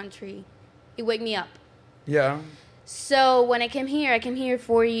this country. It waked me up. Yeah. So when I came here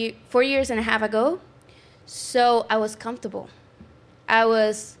 4 years and a half ago. So I was comfortable. I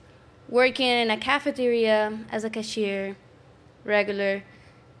was working in a cafeteria as a cashier, regular.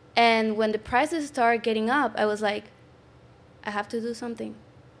 And when the prices started getting up, I was like, I have to do something.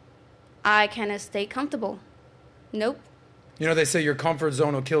 I cannot stay comfortable. Nope. You know, they say your comfort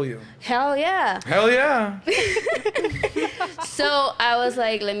zone will kill you. Hell yeah. Hell yeah. So I was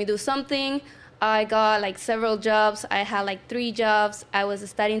like, let me do something. I got like several jobs. I had like 3 jobs. I was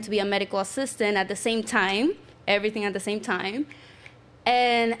studying to be a medical assistant at the same time, everything at the same time.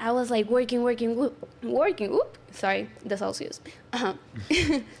 And I was like working. Oop, sorry, the Celsius.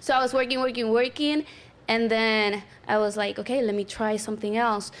 So I was working. And then I was like, okay, let me try something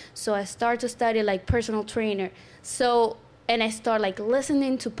else. So I started to study like personal trainer. And I start like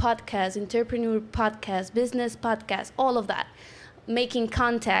listening to podcasts, entrepreneur podcasts, business podcasts, all of that. Making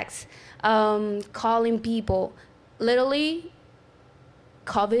contacts, calling people. Literally,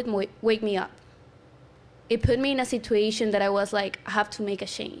 COVID wake me up. It put me in a situation that I was like, I have to make a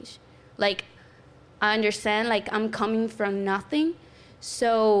change. Like, I understand, like, I'm coming from nothing.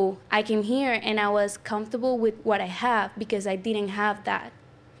 So I came here and I was comfortable with what I have because I didn't have that.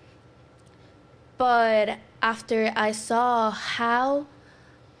 But after I saw how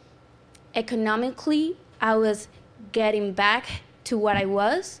economically I was getting back to what I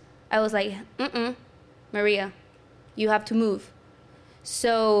was like, Maria, you have to move.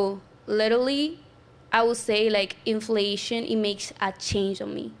 So literally, I would say like inflation, it makes a change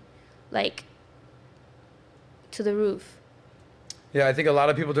on me, like to the roof. Yeah, I think a lot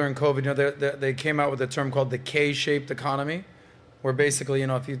of people during COVID, you know, they came out with a term called the K-shaped economy, where basically, you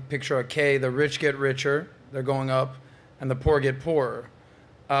know, if you picture a K, the rich get richer, they're going up, and the poor get poorer.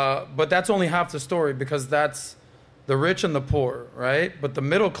 But that's only half the story because that's the rich and the poor, right? But the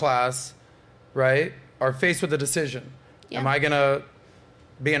middle class, right, are faced with a decision. Yeah. Am I going to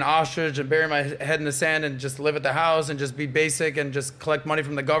be an ostrich and bury my head in the sand and just live at the house and just be basic and just collect money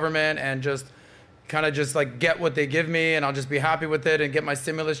from the government and just kind of just like get what they give me and I'll just be happy with it and get my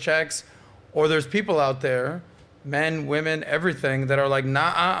stimulus checks? Or there's people out there, men, women, everything, that are like,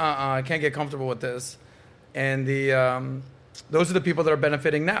 nah, I can't get comfortable with this. And those are the people that are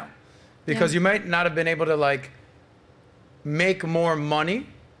benefiting now. Because you might not have been able to like make more money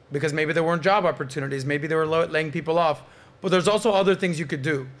because maybe there weren't job opportunities, maybe they were laying people off. But there's also other things you could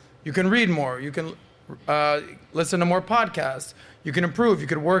do. You can read more, you can listen to more podcasts, you can improve, you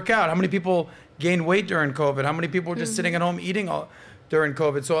could work out. How many people gained weight during COVID? How many people were just sitting at home eating during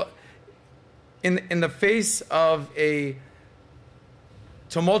COVID? So in the face of a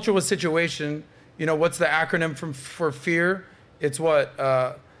tumultuous situation, you know, what's the acronym for fear? It's what?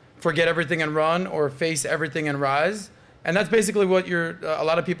 Forget everything and run, or face everything and rise. And that's basically what a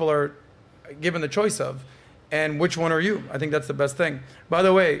lot of people are given the choice of. And which one are you? I think that's the best thing. By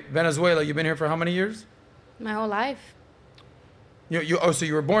the way, Venezuela, you've been here for how many years? My whole life. So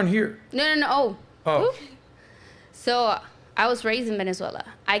you were born here? No. Oh. Oof. So I was raised in Venezuela.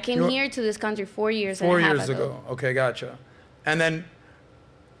 I came here to this country 4 years 4 and a half years ago. ago. Okay, gotcha. And then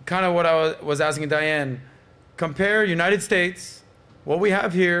kind of what I was asking Diane, compare United States, what we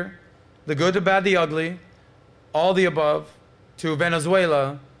have here, the good, the bad, the ugly, all the above, to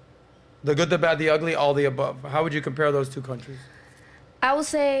Venezuela, the good, the bad, the ugly, all the above. How would you compare those two countries? I would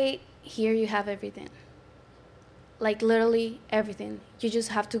say here you have everything. Like literally everything. You just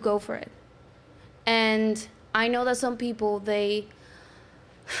have to go for it. And I know that some people, they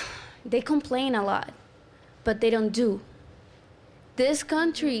complain a lot, but they don't do. This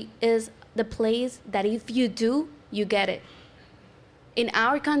country is the place that if you do, you get it. In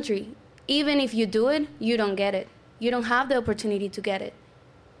our country, even if you do it, you don't get it. You don't have the opportunity to get it.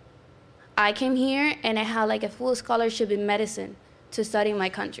 I came here and I had like a full scholarship in medicine to study in my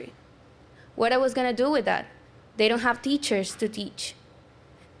country. What I was gonna do with that? They don't have teachers to teach.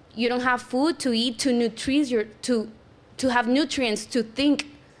 You don't have food to eat, to have nutrients, to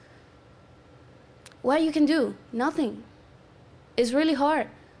think. What you can do? Nothing. It's really hard.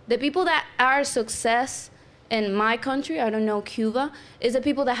 The people that are success in my country, I don't know Cuba, is the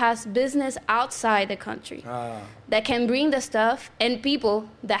people that has business outside the country that can bring the stuff, and people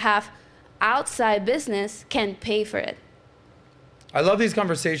that have outside business can pay for it. I love these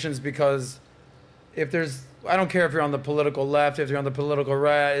conversations because I don't care if you're on the political left, if you're on the political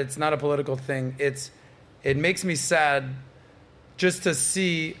right, it's not a political thing. It makes me sad just to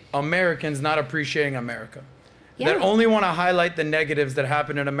see Americans not appreciating America. Yeah. That only want to highlight the negatives that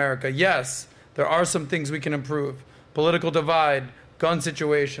happen in America. Yes, there are some things we can improve. Political divide, gun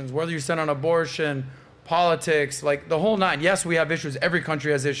situations, whether you stand on abortion, politics, like the whole nine. Yes, we have issues. Every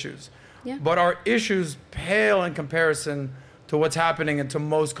country has issues. Yeah. But our issues pale in comparison to what's happening into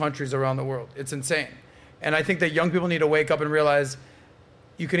most countries around the world. It's insane. And I think that young people need to wake up and realize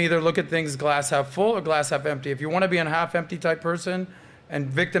you can either look at things glass half full or glass half empty. If you want to be a half empty type person and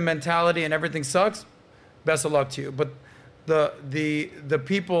victim mentality and everything sucks, best of luck to you. But the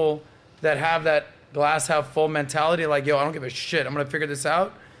people that have that glass half full mentality, like, yo, I don't give a shit, I'm going to figure this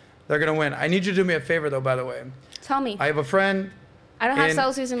out, they're going to win. I need you to do me a favor, though, by the way. Tell me. I have a friend. I don't have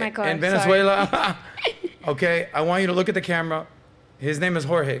Celsius in my car. In Venezuela. Okay, I want you to look at the camera. His name is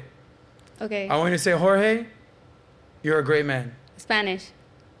Jorge. Okay. I want you to say, Jorge, you're a great man. Spanish.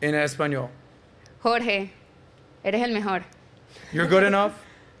 In español. Jorge, eres el mejor. You're good enough.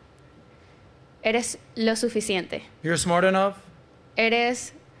 Eres lo suficiente. You're smart enough.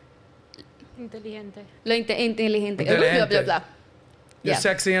 Eres Inteligente. lo inteligente. Inteligente. Blah, blah, blah. You're Yeah.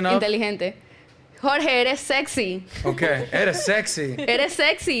 sexy enough. Inteligente. Jorge, eres sexy. Okay, eres sexy. Eres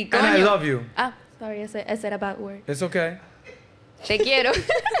sexy. And I coño. love you. Ah, sorry, I said a bad word. It's okay. Te quiero.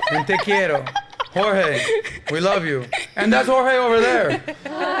 And te quiero. Jorge, we love you. And that's Jorge over there. Hey,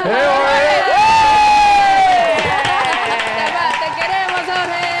 Jorge. Te queremos,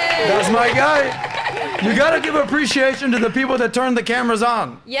 Jorge. That's my guy. You got to give appreciation to the people that turn the cameras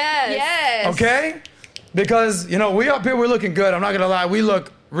on. Yes. Yes. Okay? Because, you know, we up here, we're looking good. I'm not going to lie. We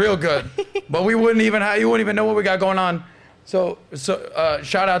look real good. But you wouldn't even know what we got going on. So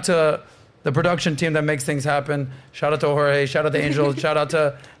shout out to the production team that makes things happen. Shout out to Jorge. Shout out to Angel. Shout out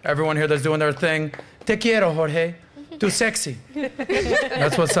to everyone here that's doing their thing. Te quiero, Jorge. Too sexy.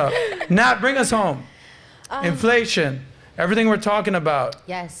 That's what's up. Nat, bring us home. Inflation. Everything we're talking about.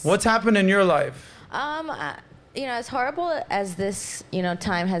 Yes. What's happened in your life? You know, as horrible as this,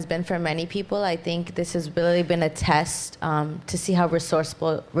 time has been for many people, I think this has really been a test to see how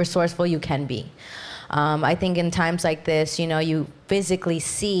resourceful you can be. I think in times like this, you physically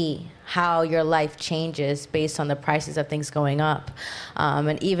see how your life changes based on the prices of things going up,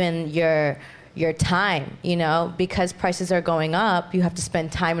 and even your time, because prices are going up, you have to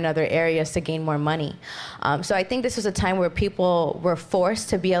spend time in other areas to gain more money. So I think this was a time where people were forced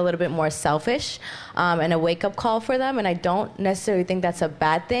to be a little bit more selfish, and a wake-up call for them. And I don't necessarily think that's a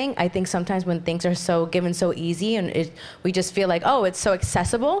bad thing. I think sometimes when things are given so easy and we just feel like, oh, it's so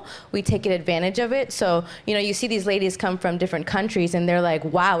accessible, we take advantage of it. So, you see these ladies come from different countries and they're like,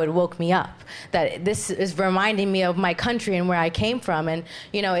 wow, it woke me up. That this is reminding me of my country and where I came from. And,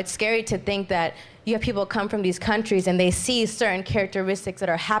 it's scary to think that you have people come from these countries and they see certain characteristics that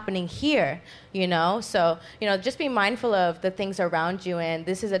are happening here, So, just be mindful of the things around you. And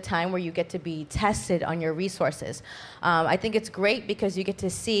this is a time where you get to be tested on your resources. I think it's great because you get to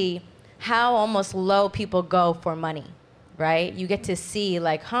see how almost low people go for money, right? You get to see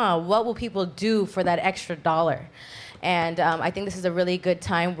what will people do for that extra dollar? And I think this is a really good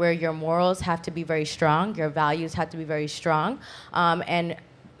time where your morals have to be very strong, your values have to be very strong, and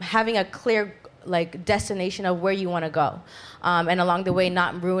having a clear destination of where you want to go, and along the way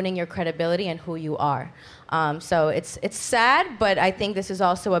not ruining your credibility and who you are. So it's sad, but I think this is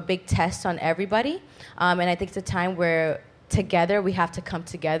also a big test on everybody, and I think it's a time where together we have to come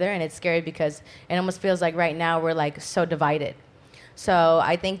together, and it's scary because it almost feels like right now we're so divided. So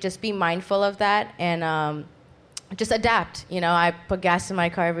I think just be mindful of that and just adapt. I put gas in my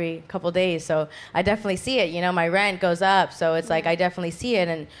car every couple days, so I definitely see it. My rent goes up, so it's I definitely see it.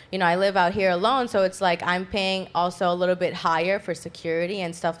 And, I live out here alone, so it's I'm paying also a little bit higher for security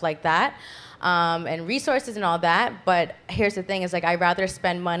and stuff like that, and resources and all that. But here's the thing is I'd rather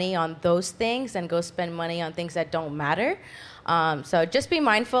spend money on those things than go spend money on things that don't matter. So just be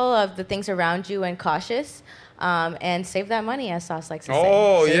mindful of the things around you and cautious, and save that money, as Sauce likes to say.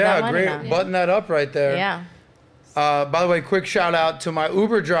 Oh, Save yeah, that money great. now. Button that up right there. Yeah. By the way, quick shout out to my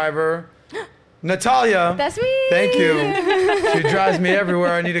Uber driver, Natalia. That's me. Thank you. She drives me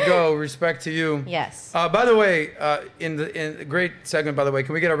everywhere I need to go. Respect to you. Yes. By the way, in the great segment, by the way,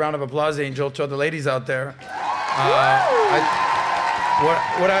 can we get a round of applause, Angel, to the ladies out there?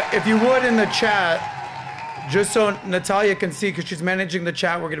 If you would in the chat, just so Natalia can see, because she's managing the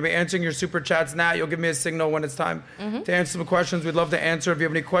chat, we're going to be answering your super chats now. You'll give me a signal when it's time to answer some questions. We'd love to answer. If you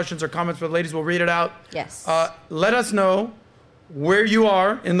have any questions or comments for the ladies, we'll read it out. Yes. Let us know where you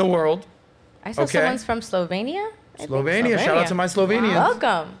are in the world. I saw someone's from Slovenia. I think Slovenia. Shout out to my Slovenians. Wow.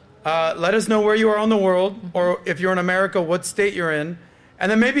 Welcome. Let us know where you are on the world, or if you're in America, what state you're in.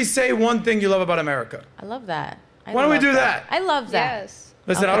 And then maybe say one thing you love about America. I love that. Why don't we do that? I love that. Yes.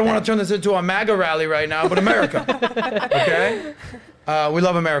 Listen, I don't want to turn this into a MAGA rally right now, but America. Okay? We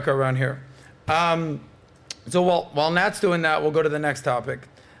love America around here. So while Nat's doing that, we'll go to the next topic.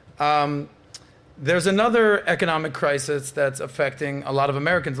 There's another economic crisis that's affecting a lot of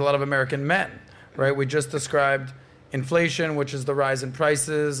Americans, a lot of American men, right? We just described inflation, which is the rise in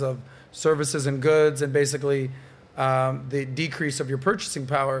prices of services and goods, and basically the decrease of your purchasing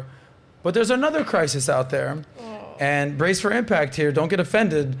power. But there's another crisis out there. And brace for impact here. Don't get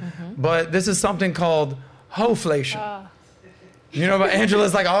offended. But this is something called Hoeflation. You know about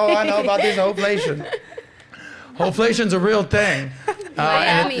Angela's like, oh, I know about this Hoeflation. Hoeflation's a real thing.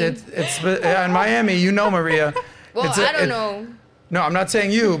 Miami. In Miami, you know, Maria. Well, I don't know. No, I'm not saying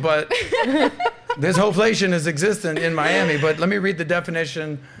you, but this Hoeflation is existent in Miami. But let me read the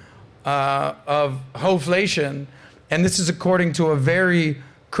definition of Hoeflation. And this is according to a very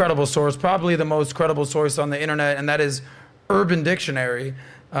credible source, probably the most credible source on the internet, and that is Urban Dictionary.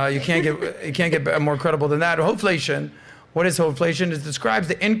 You can't get more credible than that. Hoeflation. What is Hoeflation? It describes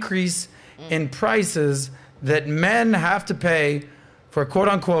the increase in prices that men have to pay for quote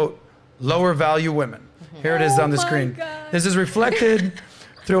unquote lower value women. Here it is on the screen. God. This is reflected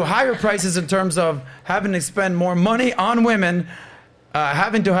through higher prices in terms of having to spend more money on women,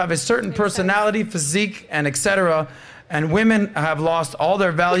 having to have a certain personality, physique, and etc. And women have lost all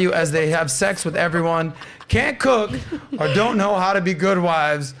their value as they have sex with everyone, can't cook, or don't know how to be good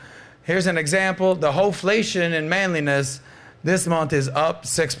wives. Here's an example. The Hoeflation in manliness this month is up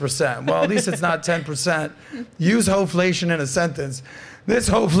 6%. Well, at least it's not 10%. Use Hoeflation in a sentence. This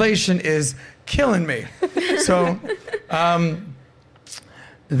Hoeflation is killing me. So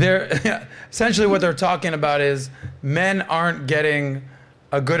essentially what they're talking about is men aren't getting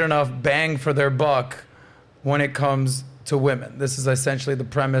a good enough bang for their buck when it comes to women. This is essentially the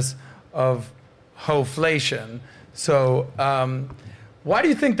premise of Hoeflation. So why do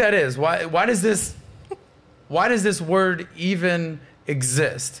you think that is? Why does this word even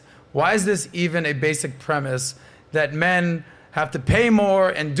exist? Why is this even a basic premise that men have to pay more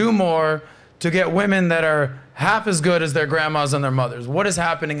and do more to get women that are half as good as their grandmas and their mothers? What is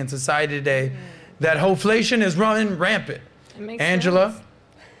happening in society today that Hoeflation is running rampant? Angela?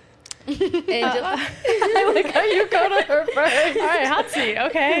 Angela. I like how you go to her first. All right, hot seat.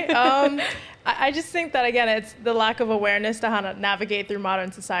 Okay. I just think that, again, it's the lack of awareness to how to navigate through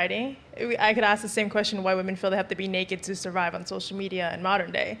modern society. I could ask the same question, why women feel they have to be naked to survive on social media in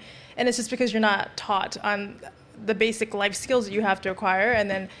modern day. And it's just because you're not taught on the basic life skills that you have to acquire and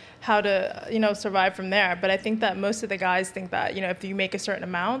then how to, survive from there. But I think that most of the guys think that, if you make a certain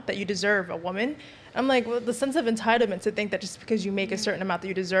amount, that you deserve a woman. I'm like, well, the sense of entitlement to think that just because you make a certain amount that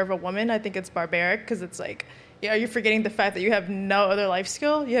you deserve a woman, I think it's barbaric, because it's like, are you forgetting the fact that you have no other life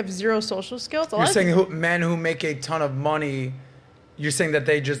skill? You have zero social skills? You're saying men who make a ton of money, you're saying that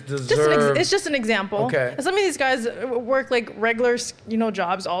they just deserve... It's just an example. Okay. Some of these guys work like regular,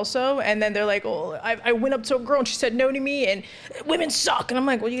 jobs also, and then they're like, oh, I went up to a girl and she said no to me, and women suck. And I'm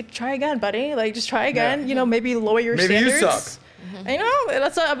like, well, you try again, buddy. Like, just try again. Yeah. Maybe lower your standards. Maybe you suck.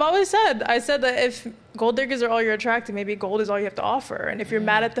 That's what I've always said. I said that if gold diggers are all you're attracting, maybe gold is all you have to offer. And if you're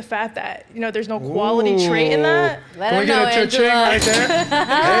mad at the fact that, there's no quality trait in that. Let him know, Angela. Right there?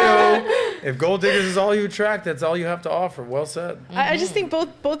 Hey-o. If gold diggers is all you attract, that's all you have to offer. Well said. I just think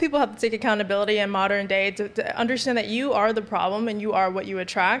both people have to take accountability in modern day to understand that you are the problem and you are what you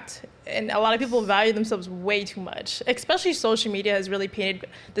attract. And a lot of people value themselves way too much. Especially social media has really painted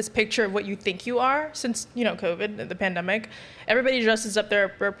this picture of what you think you are since, COVID and the pandemic. Everybody dresses up their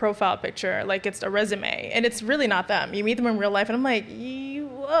profile picture like it's a resume, and it's really not them. You meet them in real life, and I'm like,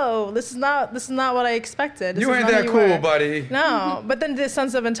 whoa, this is not what I expected. You ain't that cool, buddy. No, but then this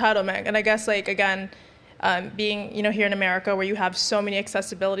sense of entitlement, and I guess being here in America where you have so many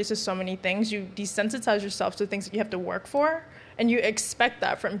accessibilities to so many things, you desensitize yourself to things that you have to work for. And you expect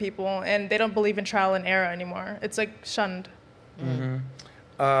that from people, and they don't believe in trial and error anymore. It's like shunned.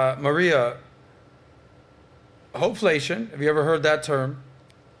 Mm-hmm. Maria, Hoeflation, have you ever heard that term?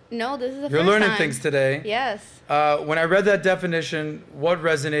 No, this is the first time. You're learning things today. Yes. When I read that definition, what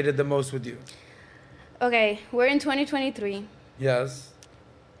resonated the most with you? Okay, we're in 2023. Yes.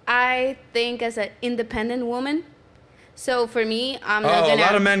 I think as an independent woman, So for me, I'm Oh, not gonna. a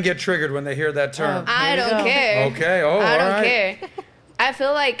lot of men get triggered when they hear that term. I don't care. Okay. Oh, I all don't right. care. I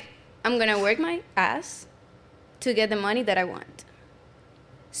feel like I'm gonna work my ass to get the money that I want.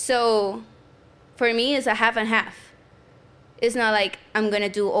 So for me, it's a half and half. It's not like I'm gonna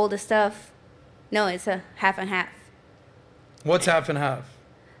do all the stuff. No, it's a half and half. What's half and half?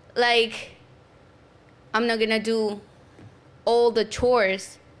 Like, I'm not gonna do all the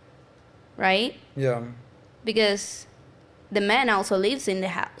chores, right? Yeah. Because the man also lives in the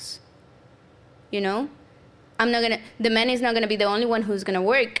house. You know? The man is not gonna be the only one who's gonna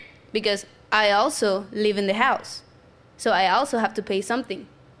work, because I also live in the house. So I also have to pay something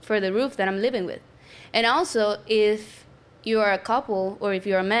for the roof that I'm living with. And also, if you are a couple or if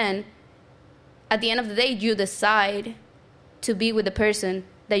you're a man, at the end of the day, you decide to be with the person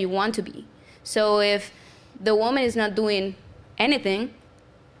that you want to be. So if the woman is not doing anything,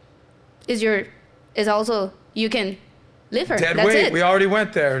 is also, you can leave her. Dead That's weight. it. We already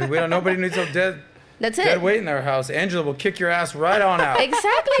went there. Nobody needs no dead. That's it. Dead weight in their house. Angela will kick your ass right on out.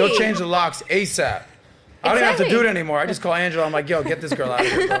 Exactly. She'll change the locks ASAP. I don't even have to Exactly. do it anymore. I just call Angela. I'm like, yo, get this girl out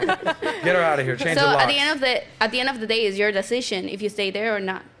of here, bro. Get her out of here. Change So the locks. at the end of the day, is your decision if you stay there or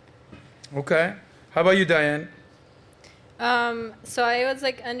not. Okay. How about you, Diane? So I was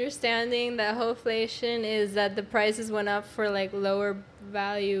like understanding that Hoeflation is that the prices went up for like lower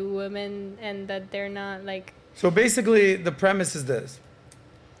value women and that they're not like. So basically, the premise is this.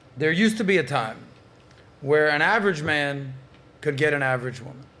 There used to be a time where an average man could get an average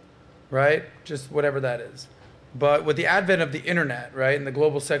woman, right? Just whatever that is. But with the advent of the internet, right, and the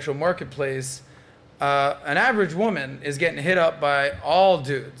global sexual marketplace, an average woman is getting hit up by all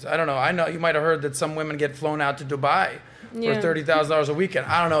dudes. I don't know. I know you might have heard that some women get flown out to Dubai for $30,000 a weekend.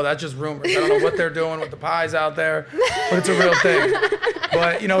 I don't know. That's just rumors. I don't know what they're doing with the pies out there, but it's a real thing.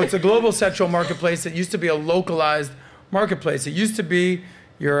 But, it's a global sexual marketplace. It used to be a localized marketplace. It used to be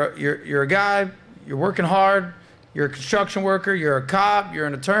you're a guy, you're working hard, you're a construction worker, you're a cop, you're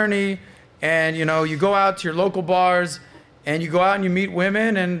an attorney, and, you go out to your local bars and you go out and you meet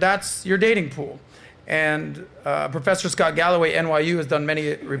women, and that's your dating pool. And Professor Scott Galloway, NYU, has done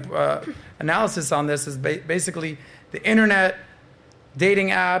many analysis on this. Is basically the internet, dating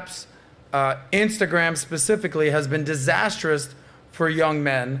apps, Instagram specifically, has been disastrous for young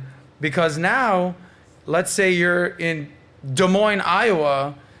men, because now, let's say you're in Des Moines,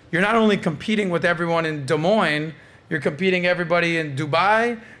 Iowa, you're not only competing with everyone in Des Moines, you're competing everybody in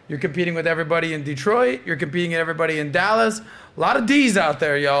Dubai, you're competing with everybody in Detroit, you're competing with everybody in Dallas. A lot of D's out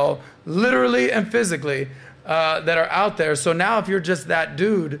there, y'all, literally and physically, that are out there. So now if you're just that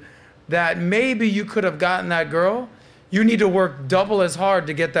dude that maybe you could have gotten that girl, you need to work double as hard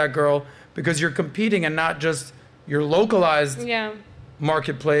to get that girl, because you're competing in not just your localized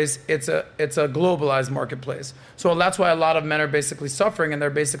marketplace, it's a globalized marketplace. So that's why a lot of men are basically suffering, and they're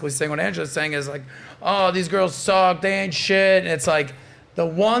basically saying what Angela's saying is like, oh, these girls suck, they ain't shit. And it's like, the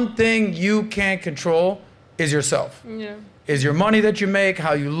one thing you can't control is yourself. Yeah. Is your money that you make,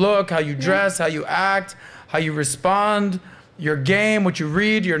 how you look, how you dress, how you act, how you respond, your game, what you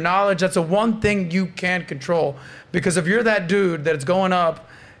read, your knowledge. That's the one thing you can't control. Because if you're that dude that's going up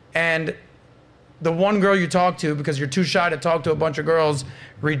and the one girl you talk to, because you're too shy to talk to a bunch of girls,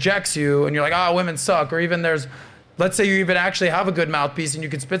 rejects you, and you're like, oh, women suck. Or even let's say you even actually have a good mouthpiece and you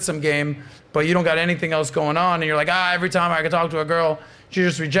can spit some game, but you don't got anything else going on, and you're like, every time I can talk to a girl, she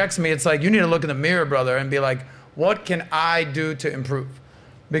just rejects me. It's like, you need to look in the mirror, brother, and be like, what can I do to improve?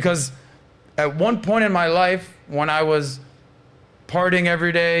 Because at one point in my life, when I was partying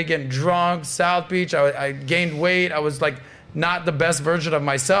every day, getting drunk, South Beach, I gained weight, I was like not the best version of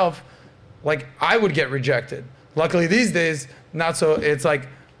myself, like I would get rejected. Luckily these days, not so. It's like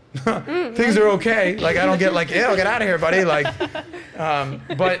things are okay. Like I don't get like, ew, get out of here, buddy. Like,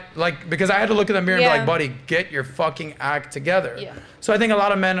 but like, because I had to look in the mirror and be like, buddy, get your fucking act together. Yeah. So I think a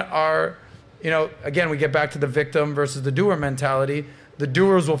lot of men are, again, we get back to the victim versus the doer mentality. The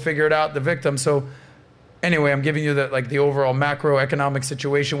doers will figure it out, the victim. So anyway, I'm giving you the overall macroeconomic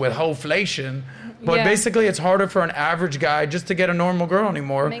situation with Hoeflation. But basically, it's harder for an average guy just to get a normal girl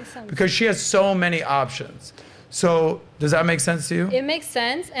anymore. Makes sense. Because she has so many options. So does that make sense to you? It makes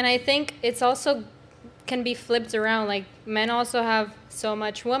sense. And I think it's also can be flipped around. Like, men also have so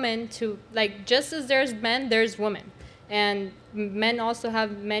much women to, like, just as there's men, there's women. And men also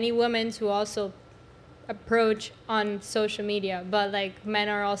have many women to also approach on social media. But, like, men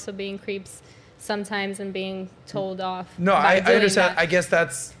are also being creeps sometimes and being told off. No, I understand. That. I guess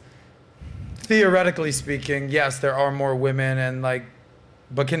that's, theoretically speaking, yes, there are more women, and like,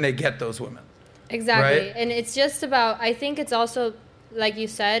 but can they get those women? Exactly. Right? And it's just about, I think it's also, like you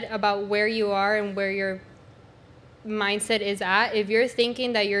said, about where you are and where you're mindset is at. If you're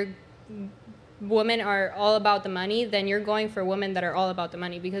thinking that your women are all about the money, then you're going for women that are all about the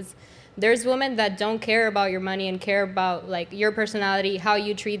money, because there's women that don't care about your money and care about like your personality, how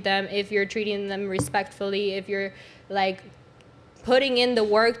you treat them, if you're treating them respectfully, if you're like putting in the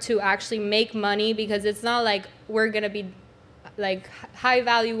work to actually make money, because it's not like we're going to be like high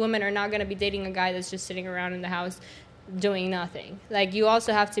value women are not going to be dating a guy that's just sitting around in the house doing nothing. Like you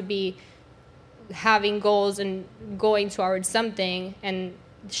also have to be having goals and going towards something and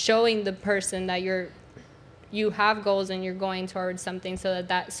showing the person that you have goals and you're going towards something, so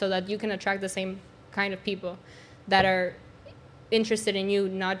that you can attract the same kind of people that are interested in you,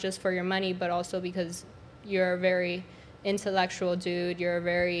 not just for your money, but also because you're a very intellectual dude, you're a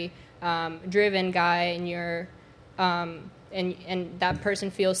very driven guy, and you're and that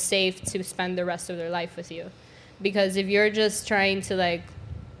person feels safe to spend the rest of their life with you. Because if you're just trying to like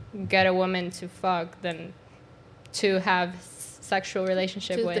get a woman to fuck, then to have sexual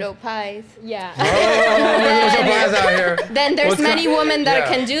relationship To with, throw pies. yeah. There's some guys out here. Then there's many women that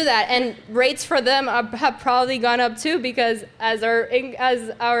Yeah. can do that, and rates for them have probably gone up too, because as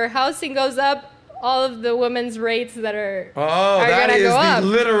our housing goes up, all of the women's rates that are That gonna is go the up.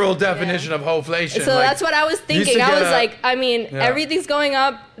 literal definition of Hoeflation. So Like, that's what I was used to thinking. I get was a- like, I mean, Yeah. everything's going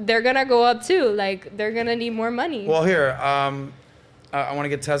up. They're gonna go up too. Like they're gonna need more money. Well, here, I want to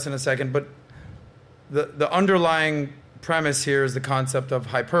get Tess in a second, but the underlying premise here is the concept of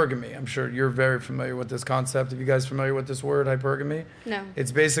hypergamy. I'm sure you're very familiar with this concept. Are you guys familiar with this word, hypergamy? No.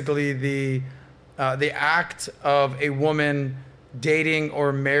 It's basically the act of a woman dating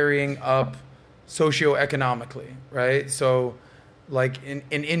or marrying up socioeconomically, right? So, like in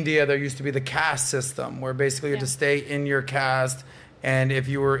India, there used to be the caste system, where basically you had to stay in your caste, and if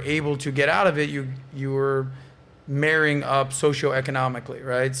you were able to get out of it, you were marrying up socioeconomically,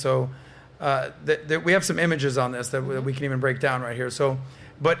 right? So we have some images on this that we can even break down right here. So,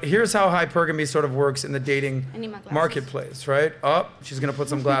 but here's how hypergamy sort of works in the dating I need my glasses. marketplace, right? Oh, she's going to put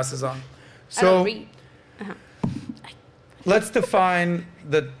some glasses on. I So don't read. let's define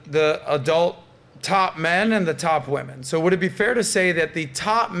the adult top men and the top women. So would it be fair to say that the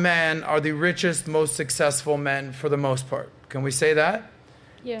top men are the richest, most successful men for the most part? Can we say that?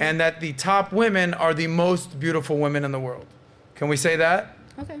 yeah. And that the top women are the most beautiful women in the world. Can we say that?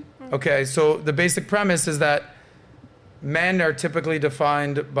 Okay. Okay, so the basic premise is that men are typically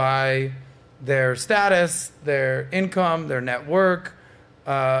defined by their status, their income, their net worth,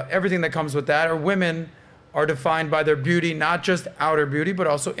 everything that comes with that, or women are defined by their beauty, not just outer beauty, but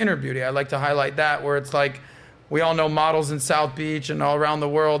also inner beauty. I like to highlight that, where it's like we all know models in South Beach and all around the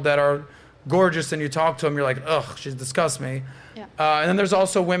world that are gorgeous, and you talk to them, you're like, ugh, she disgusts me. Yeah. And then there's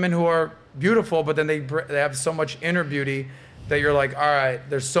also women who are beautiful, but then they have so much inner beauty that you're like, all right,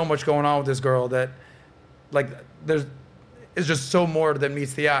 there's so much going on with this girl that, like, it's just so more than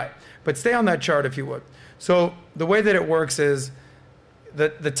meets the eye. But stay on that chart if you would. So the way that it works is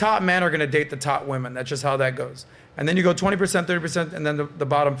the top men are going to date the top women. That's just how that goes. And then you go 20%, 30%, and then the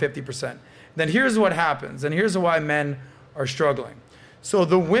bottom 50%. Then here's what happens, and here's why men are struggling. So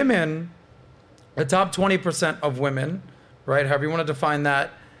the women, the top 20% of women, right, however you want to define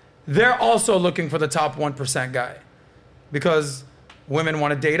that, they're also looking for the top 1% guy, because women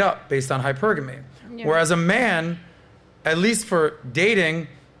want to date up based on hypergamy. Yeah. Whereas a man, at least for dating,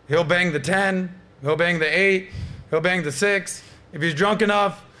 he'll bang the 10, he'll bang the 8, he'll bang the 6. If he's drunk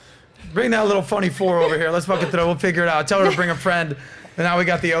enough, bring that little funny 4 over here. Let's fucking throw. We'll figure it out. Tell her to bring a friend. And now we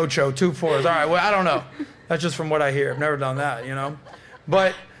got the ocho, 2 4s. All right, well, I don't know. That's just from what I hear. I've never done that, you know?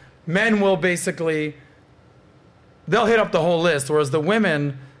 But men will basically, they'll hit up the whole list, whereas the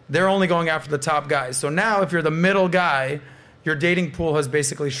women, they're only going after the top guys. So now if you're the middle guy, your dating pool has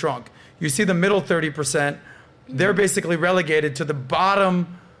basically shrunk. You see the middle 30%, they're basically relegated to the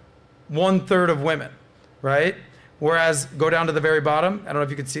bottom 1/3 of women, right? Whereas go down to the very bottom, I don't know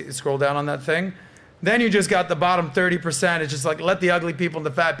if you can scroll down on that thing. Then you just got the bottom 30%. It's just like, let the ugly people and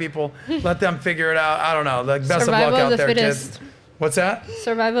the fat people, let them figure it out. I don't know. Like, best Survival of luck of out the there, fittest. kids. What's that?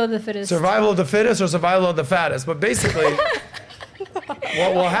 Survival of the fittest. Survival of the fittest or survival of the fattest. But basically,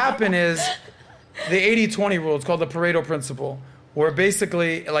 what will happen is the 80-20 rule. It's called the Pareto principle, where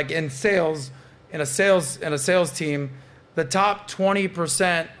basically, like in sales, in a sales team, the top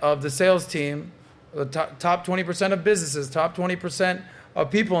 20% of the sales team, the top 20% of businesses, top 20%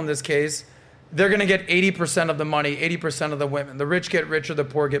 of people in this case, they're going to get 80% of the money, 80% of the women. The rich get richer, the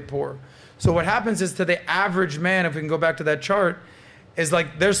poor get poor. So what happens is, to the average man, if we can go back to that chart, is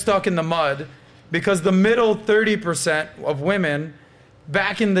like they're stuck in the mud, because the middle 30% of women,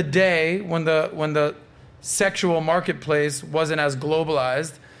 back in the day when the sexual marketplace wasn't as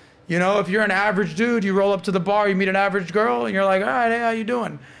globalized, You know, if you're an average dude, you roll up to the bar, you meet an average girl, and you're like, all right, hey, how you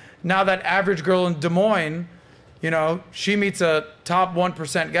doing? Now that average girl in Des Moines, you know, she meets a top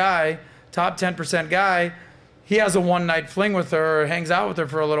 1% guy, top 10% guy. He has a one-night fling with her or hangs out with her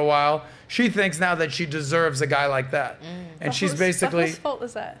for a little while. She thinks now that she deserves a guy like that. And But she's basically... whose fault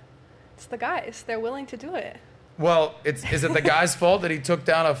is that? It's the guys. They're willing to do it. Well, is it the guy's fault that he took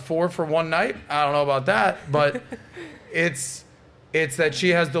down a 4 for one night? I don't know about that, but it's that she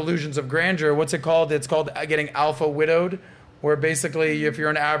has delusions of grandeur. What's it called? It's called getting alpha widowed, where basically if you're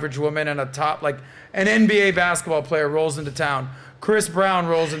an average woman and a top, like an NBA basketball player rolls into town, Chris Brown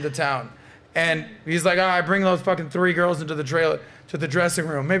rolls into town, and he's like, all right, bring those fucking 3 girls into the trailer, to the dressing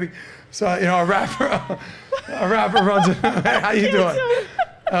room. Maybe, so, you know, a rapper runs in. How you doing?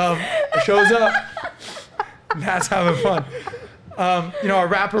 Shows up. That's having fun. You know, a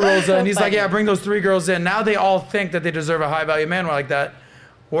rapper rolls in and he's like, yeah, bring those 3 girls in. Now they all think that they deserve a high value man like that.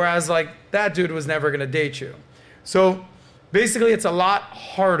 Whereas like that dude was never going to date you. So basically it's a lot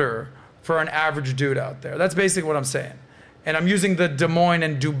harder for an average dude out there. That's basically what I'm saying. And I'm using the Des Moines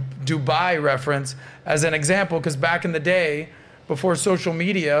and Dubai reference as an example because back in the day, before social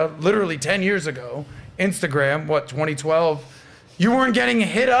media, literally 10 years ago, Instagram, 2012, you weren't getting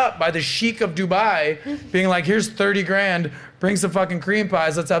hit up by the sheik of Dubai being like, here's 30 grand, bring some fucking cream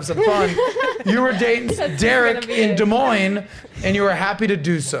pies, let's have some fun. You were dating Derek in Des Moines and you were happy to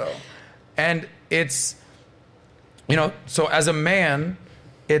do so. And it's, you know, so as a man,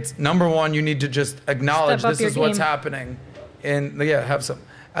 it's number one, you need to just acknowledge this is what's happening. And yeah, have some.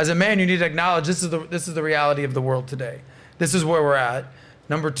 As a man, you need to acknowledge this is the reality of the world today. This is where we're at.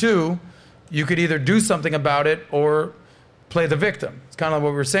 Number 2, you could either do something about it or play the victim. It's kind of what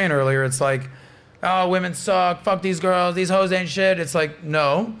we were saying earlier. It's like, oh, women suck. Fuck these girls. These hoes ain't shit. It's like,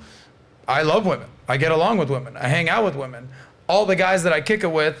 no, I love women. I get along with women. I hang out with women. All the guys that I kick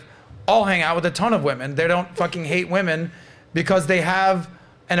it with all hang out with a ton of women. They don't fucking hate women because they have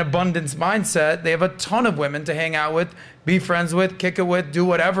an abundance mindset. They have a ton of women to hang out with, be friends with, kick it with, do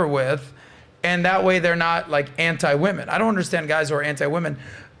whatever with. And that way they're not like anti-women. I don't understand guys who are anti-women.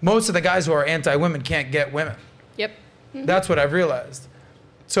 Most of the guys who are anti-women can't get women. Yep. That's what I've realized.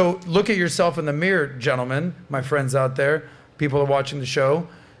 So look at yourself in the mirror, gentlemen, my friends out there, people who are watching the show.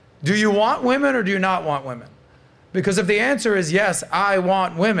 Do you want women or do you not want women? Because if the answer is yes, I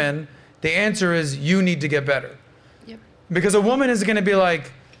want women, the answer is you need to get better. Yep. Because a woman is going to be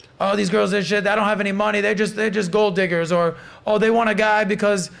like, oh, these girls are shit, they don't have any money, they're just gold diggers, or oh, they want a guy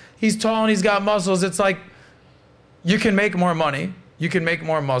because he's tall and he's got muscles. It's like, you can make more money, you can make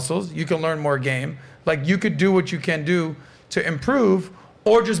more muscles, you can learn more game. Like, you could do what you can do to improve,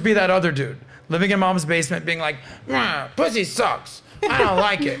 or just be that other dude living in mom's basement being like, pussy sucks, I don't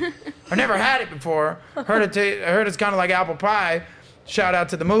like it, I never had it before, heard it's kind of like apple pie, shout out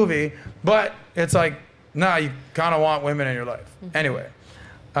to the movie, but it's like, nah, you kind of want women in your life. Anyway.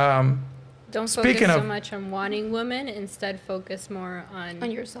 Don't focus so of, much on wanting women, instead focus more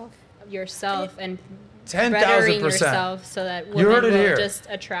on yourself and 10,000%. bettering yourself so that women will just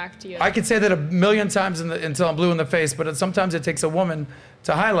attract you. I could say that a million times until I'm blue in the face, but sometimes it takes a woman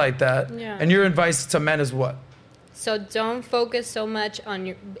to highlight that. Yeah. And your advice to men is what? So don't focus so much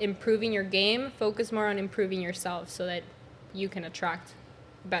on improving your game. Focus more on improving yourself so that you can attract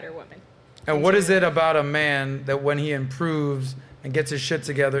better women. And what is it about a man that when he improves and gets his shit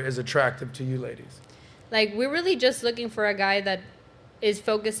together is attractive to you ladies? Like, we're really just looking for a guy that is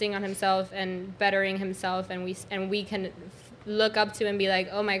focusing on himself and bettering himself, and we can look up to and be like,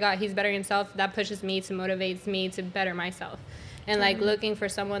 oh my God, he's bettering himself. That pushes me, to motivates me to better myself. And like looking for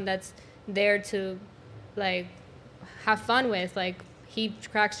someone that's there to like have fun with. Like, he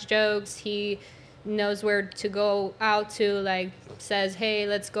cracks jokes, he knows where to go out to, like says, hey,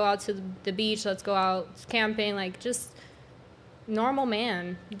 let's go out to the beach, let's go out camping, like just normal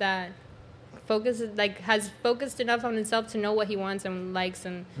man that has focused enough on himself to know what he wants and likes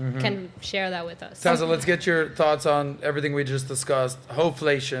and can share that with us. Townsend, let's get your thoughts on everything we just discussed.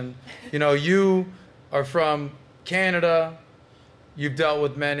 Hoeflation. You know, you are from Canada. You've dealt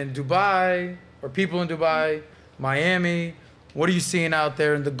with men in Dubai or people in Dubai, Miami. What are you seeing out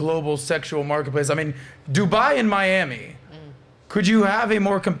there in the global sexual marketplace? I mean, Dubai and Miami. Could you have a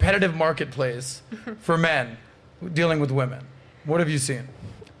more competitive marketplace for men dealing with women? What have you seen?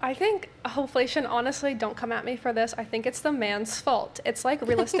 I think Hoeflation, honestly, don't come at me for this. I think it's the man's fault. It's like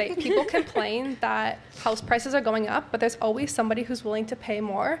real estate. People complain that house prices are going up, but there's always somebody who's willing to pay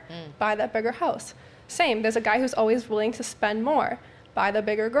more, buy that bigger house. Same, there's a guy who's always willing to spend more. buy the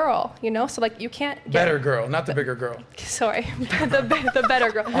bigger girl, you know? So, like, you can't get... Better girl, not the bigger girl. Sorry, the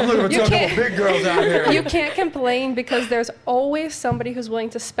better girl. I'm looking for a couple big girls out here. You can't complain because there's always somebody who's willing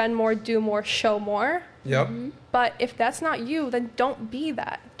to spend more, do more, show more. Yep. But if that's not you, then don't be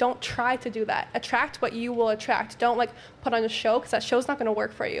that. Don't try to do that. Attract what you will attract. Don't, like, put on a show, because that show's not going to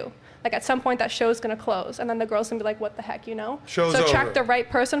work for you. Like, at some point, that show's going to close, and then the girl's going to be like, what the heck, you know? Show's so attract over. the right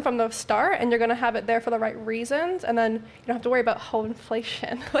person from the start, and you're going to have it there for the right reasons, and then you don't have to worry about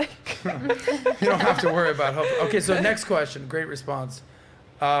Hoeflation. Like, You don't have to worry about hope. Okay, so next question. Great response.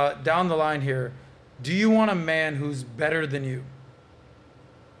 Down the line here, do you want a man who's better than you?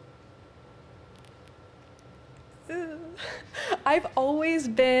 I've always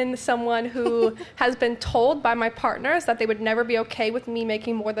been someone who has been told by my partners that they would never be okay with me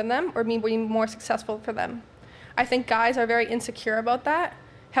making more than them or me being more successful for them. I think guys are very insecure about that.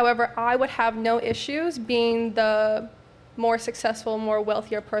 However, I would have no issues being the more successful, more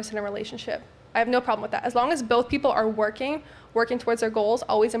wealthier person in a relationship. I have no problem with that. As long as both people are working towards their goals,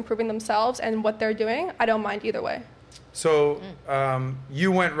 always improving themselves and what they're doing, I don't mind either way. So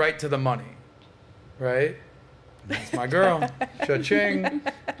you went right to the money, right? That's my girl. Cha-ching.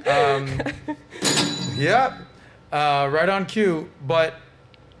 Yep. Right on cue. But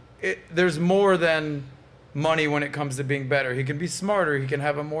there's more than money when it comes to being better. He can be smarter. He can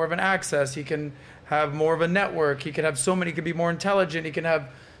have more of an access. He can have more of a network. He can have so many. He can be more intelligent. He can have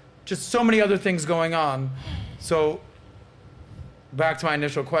just so many other things going on. So back to my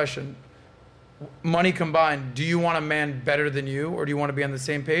initial question. Money combined, do you want a man better than you, or do you want to be on the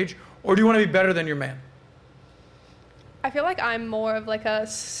same page, or do you want to be better than your man? I feel like I'm more of like a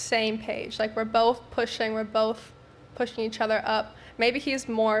same page. Like we're both pushing each other up. Maybe he's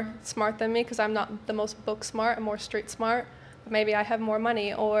more smart than me because I'm not the most book smart. I'm more street smart. But maybe I have more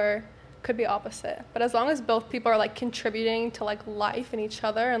money, or could be opposite. But as long as both people are like contributing to like life and each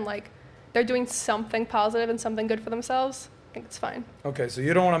other, and like they're doing something positive and something good for themselves, I think it's fine. Okay, so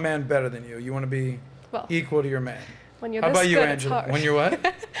you don't want a man better than you. You want to be equal to your man. When you're How this about you, good, Angela? it's hard. When you're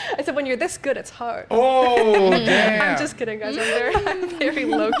what? I said when you're this good, it's hard. Oh, damn. I'm just kidding, guys. I'm very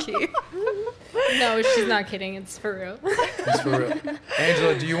low key. No, she's not kidding. It's for real. It's for real.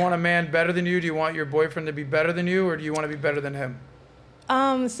 Angela, do you want a man better than you? Do you want your boyfriend to be better than you, or do you want to be better than him?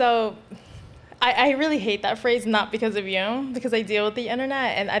 So I really hate that phrase, not because of you, because I deal with the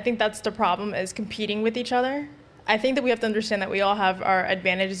internet, and I think that's the problem, is competing with each other. I think that we have to understand that we all have our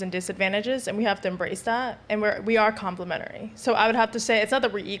advantages and disadvantages, and we have to embrace that, and we are complementary. So I would have to say, it's not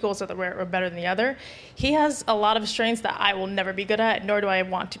that we're equals or that we're better than the other. He has a lot of strengths that I will never be good at, nor do I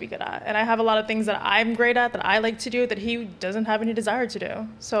want to be good at. And I have a lot of things that I'm great at, that I like to do, that he doesn't have any desire to do.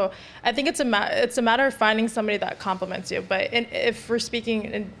 So I think it's a matter of finding somebody that complements you. But if we're speaking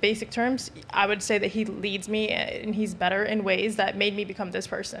in basic terms, I would say that he leads me, and he's better in ways that made me become this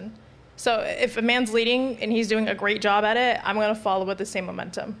person. So if a man's leading and he's doing a great job at it, I'm going to follow with the same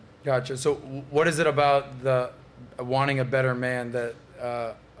momentum. Gotcha. So what is it about the wanting a better man that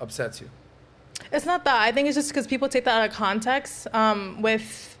upsets you? It's not that. I think it's just because people take that out of context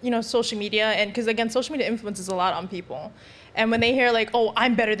with, social media. And because, again, social media influences a lot on people. And when they hear, like, oh,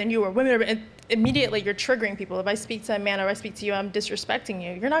 I'm better than you, or women are, immediately you're triggering people. If I speak to a man or I speak to you, I'm disrespecting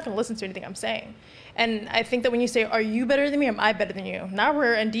you. You're not going to listen to anything I'm saying. And I think that when you say, are you better than me, or am I better than you? Now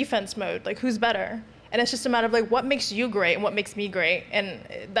we're in defense mode. Like, who's better? And it's just a matter of, like, what makes you great and what makes me great? And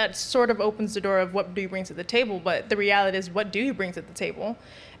that sort of opens the door of what do you bring to the table. But the reality is, what do you bring to the table?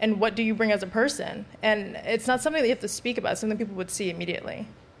 And what do you bring as a person? And it's not something that you have to speak about. It's something people would see immediately.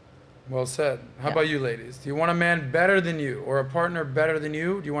 Well said. How about you, ladies? Do you want a man better than you, or a partner better than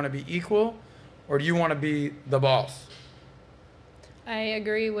you? Do you want to be equal, or do you want to be the boss? I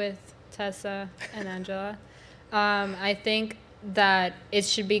agree with Tessa and Angela. I think that it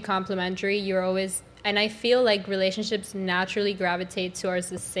should be complementary. And I feel like relationships naturally gravitate towards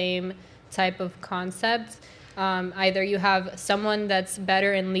the same type of concept. Either you have someone that's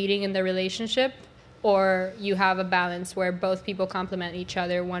better in leading in the relationship, or you have a balance where both people complement each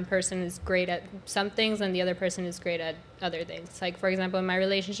other. One person is great at some things and the other person is great at other things. Like, for example, in my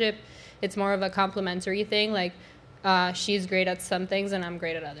relationship, it's more of a complementary thing. Like, she's great at some things and I'm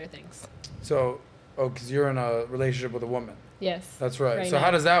great at other things. So, because you're in a relationship with a woman. Yes. That's right. So now. how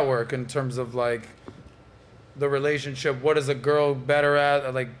does that work in terms of, like, the relationship? What is a girl better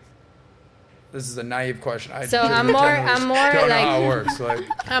at? Like, this is a naive question. I'm more don't know like how it works. Like,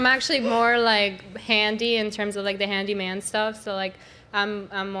 I'm actually more like handy in terms of like the handyman stuff. So like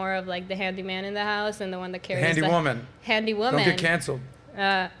I'm more of like the handyman in the house and the one that carries handy woman. Handy woman. Don't get canceled.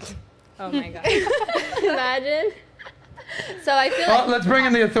 Oh my god. Imagine. So I feel Well, let's bring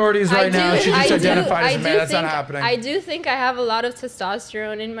in the authorities right now. She just identified as a man. That's not happening. I do think I have a lot of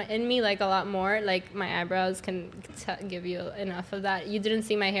testosterone in me, like a lot more. Like my eyebrows can give you enough of that. You didn't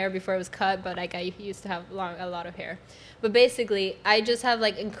see my hair before it was cut, but like I used to have a lot of hair. But basically, I just have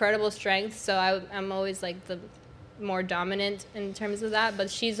like incredible strength, so I'm always like the more dominant in terms of that. But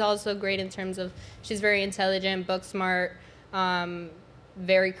she's also great in terms of she's very intelligent, book smart,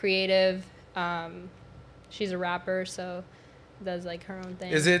 very creative. She's a rapper, so does like her own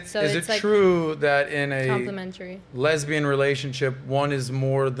thing. Is it like true that in a complementary lesbian relationship, one is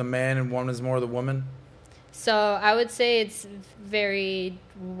more the man and one is more the woman? So I would say it's very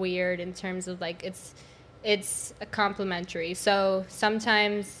weird in terms of like it's a complementary. So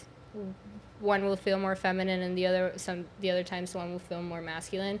sometimes one will feel more feminine and the other times one will feel more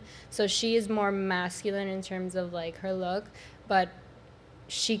masculine. So she is more masculine in terms of like her look, but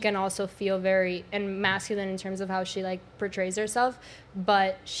she can also feel very and masculine in terms of how she like portrays herself,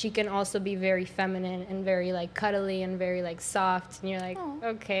 but she can also be very feminine and very like cuddly and very like soft, and you're like,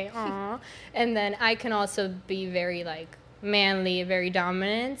 okay, aw. And then I can also be very like manly, very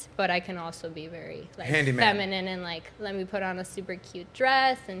dominant, but I can also be very like handyman, feminine and like let me put on a super cute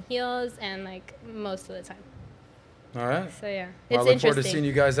dress and heels and like most of the time. All right. So yeah, well, it's I look forward to interesting. seeing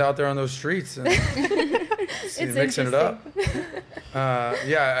you guys out there on those streets and see you mixing it up.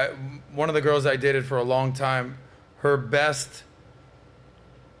 One of the girls I dated for a long time, her best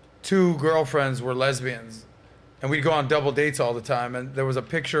two girlfriends were lesbians, and we'd go on double dates all the time. And there was a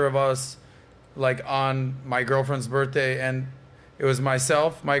picture of us, like on my girlfriend's birthday, and it was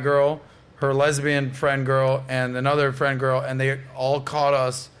myself, my girl, her lesbian friend girl, and another friend girl, and they all caught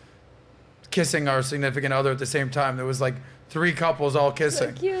us kissing our significant other at the same time. There was like 3 couples all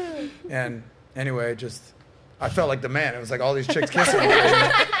kissing. So cute. And anyway, I felt like the man. It was like all these chicks kissing me.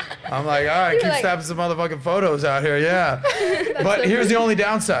 I'm like, all right, keep snapping some motherfucking photos out here, yeah. But here's the only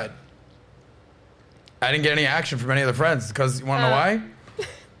downside. I didn't get any action from any of the friends because you want to know why?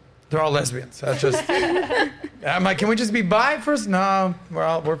 They're all lesbians. That's just. I'm like, can we just be bi first? No,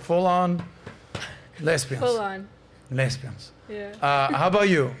 we're full on lesbians. Full on. Lesbians. Yeah. How about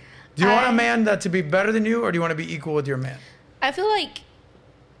you? Do you want a man to be better than you, or do you want to be equal with your man? I feel like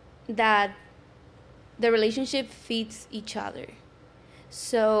that the relationship feeds each other.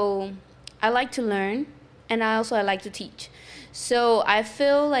 So I like to learn, and I like to teach. So I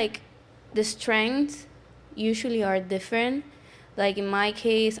feel like the strengths usually are different. Like in my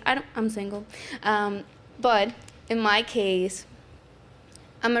case, I'm single, but in my case,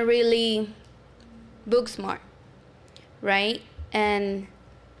 I'm a really book smart, right? And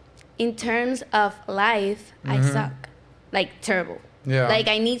in terms of life, I suck, like terrible. Yeah. Like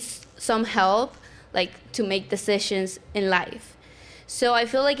I need some help, like to make decisions in life. So I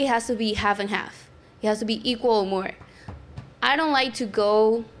feel like it has to be half and half. It has to be equal or more. I don't like to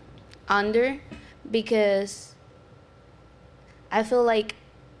go under because I feel like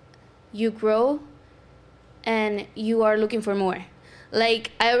you grow and you are looking for more.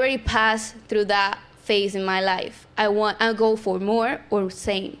 Like I already passed through that phase in my life. I'll go for more or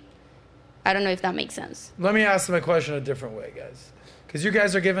same. I don't know if that makes sense. Let me ask them a question a different way, guys. Because you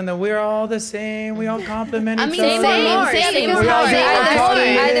guys are giving we're all the same, we all compliment each other. Same. We all do Either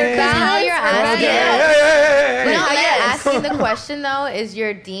how you're asking. Hey. How you're asking the question though is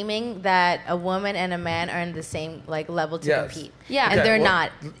you're deeming that a woman and a man are in the same like level to compete. Yeah. And Okay, they're well-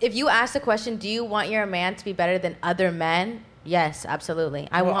 not. If you ask the question, do you want your man to be better than other men? Yes, absolutely.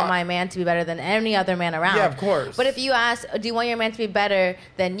 I want my man to be better than any other man around. Yeah, of course. But if you ask, do you want your man to be better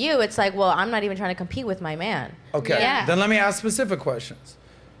than you? It's like, well, I'm not even trying to compete with my man. Okay, Yeah. then let me ask specific questions.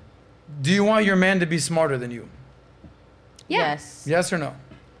 Do you want your man to be smarter than you? Yeah. Yes. Yes or no?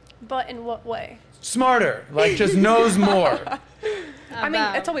 But in what way? Smarter, like just knows more. I mean,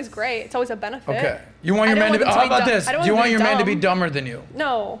 it's always great. It's always a benefit. Okay. You want your man to be, how about this? Do you want your man to be dumber than you?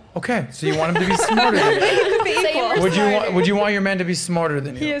 No. Okay, so you want him to be smarter than you. It could be equal. Would you want your man to be smarter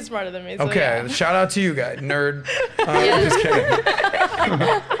than you? He is smarter than me. So Okay, yeah. shout out to you guys, nerd. I'm just kidding.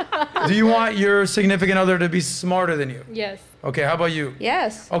 Do you want your significant other to be smarter than you? Yes. Okay, how about you?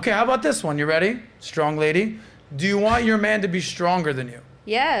 Yes. Okay, how about this one? You ready? Strong lady. Do you want your man to be stronger than you?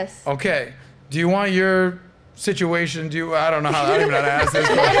 Yes. Okay. Do you want your situation? I don't know how. I don't even know how to ask this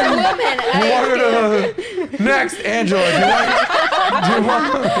question. Next, Angela.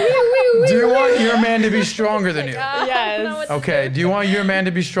 Do you want your man to be stronger than you? Yes. Okay. Do you want your man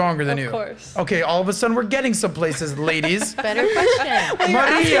to be stronger than you? Of course. Okay. All of a sudden, we're getting some places, ladies. Better question. You're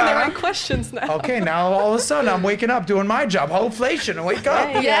asking the Maria. right questions now. Okay, now all of a sudden I'm waking up doing my job. Hoeflation, wake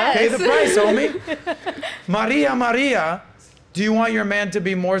up. Yes. Pay the price, homie. Maria, do you want your man to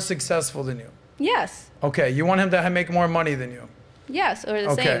be more successful than you? Yes. Okay, you want him to make more money than you. Yes, or the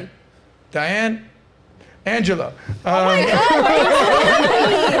Okay. same. Diane? Angela. I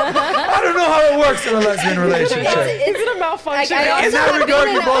don't know how it works in a lesbian relationship. Is it a malfunction? In that regard,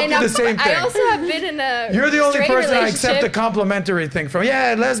 you both do the same thing. I also have been in a You're the only straight person I accept the relationship. complimentary thing from.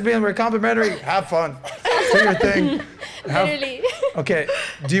 Yeah, lesbian, we're complimentary. Have fun. Do your thing. Literally. Okay,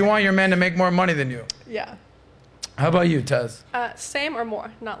 do you want your man to make more money than you? Yeah. How about you, Tez? Same or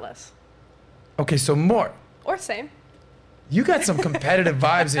more, not less. Okay, so more. Or same. You got some competitive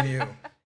vibes in you.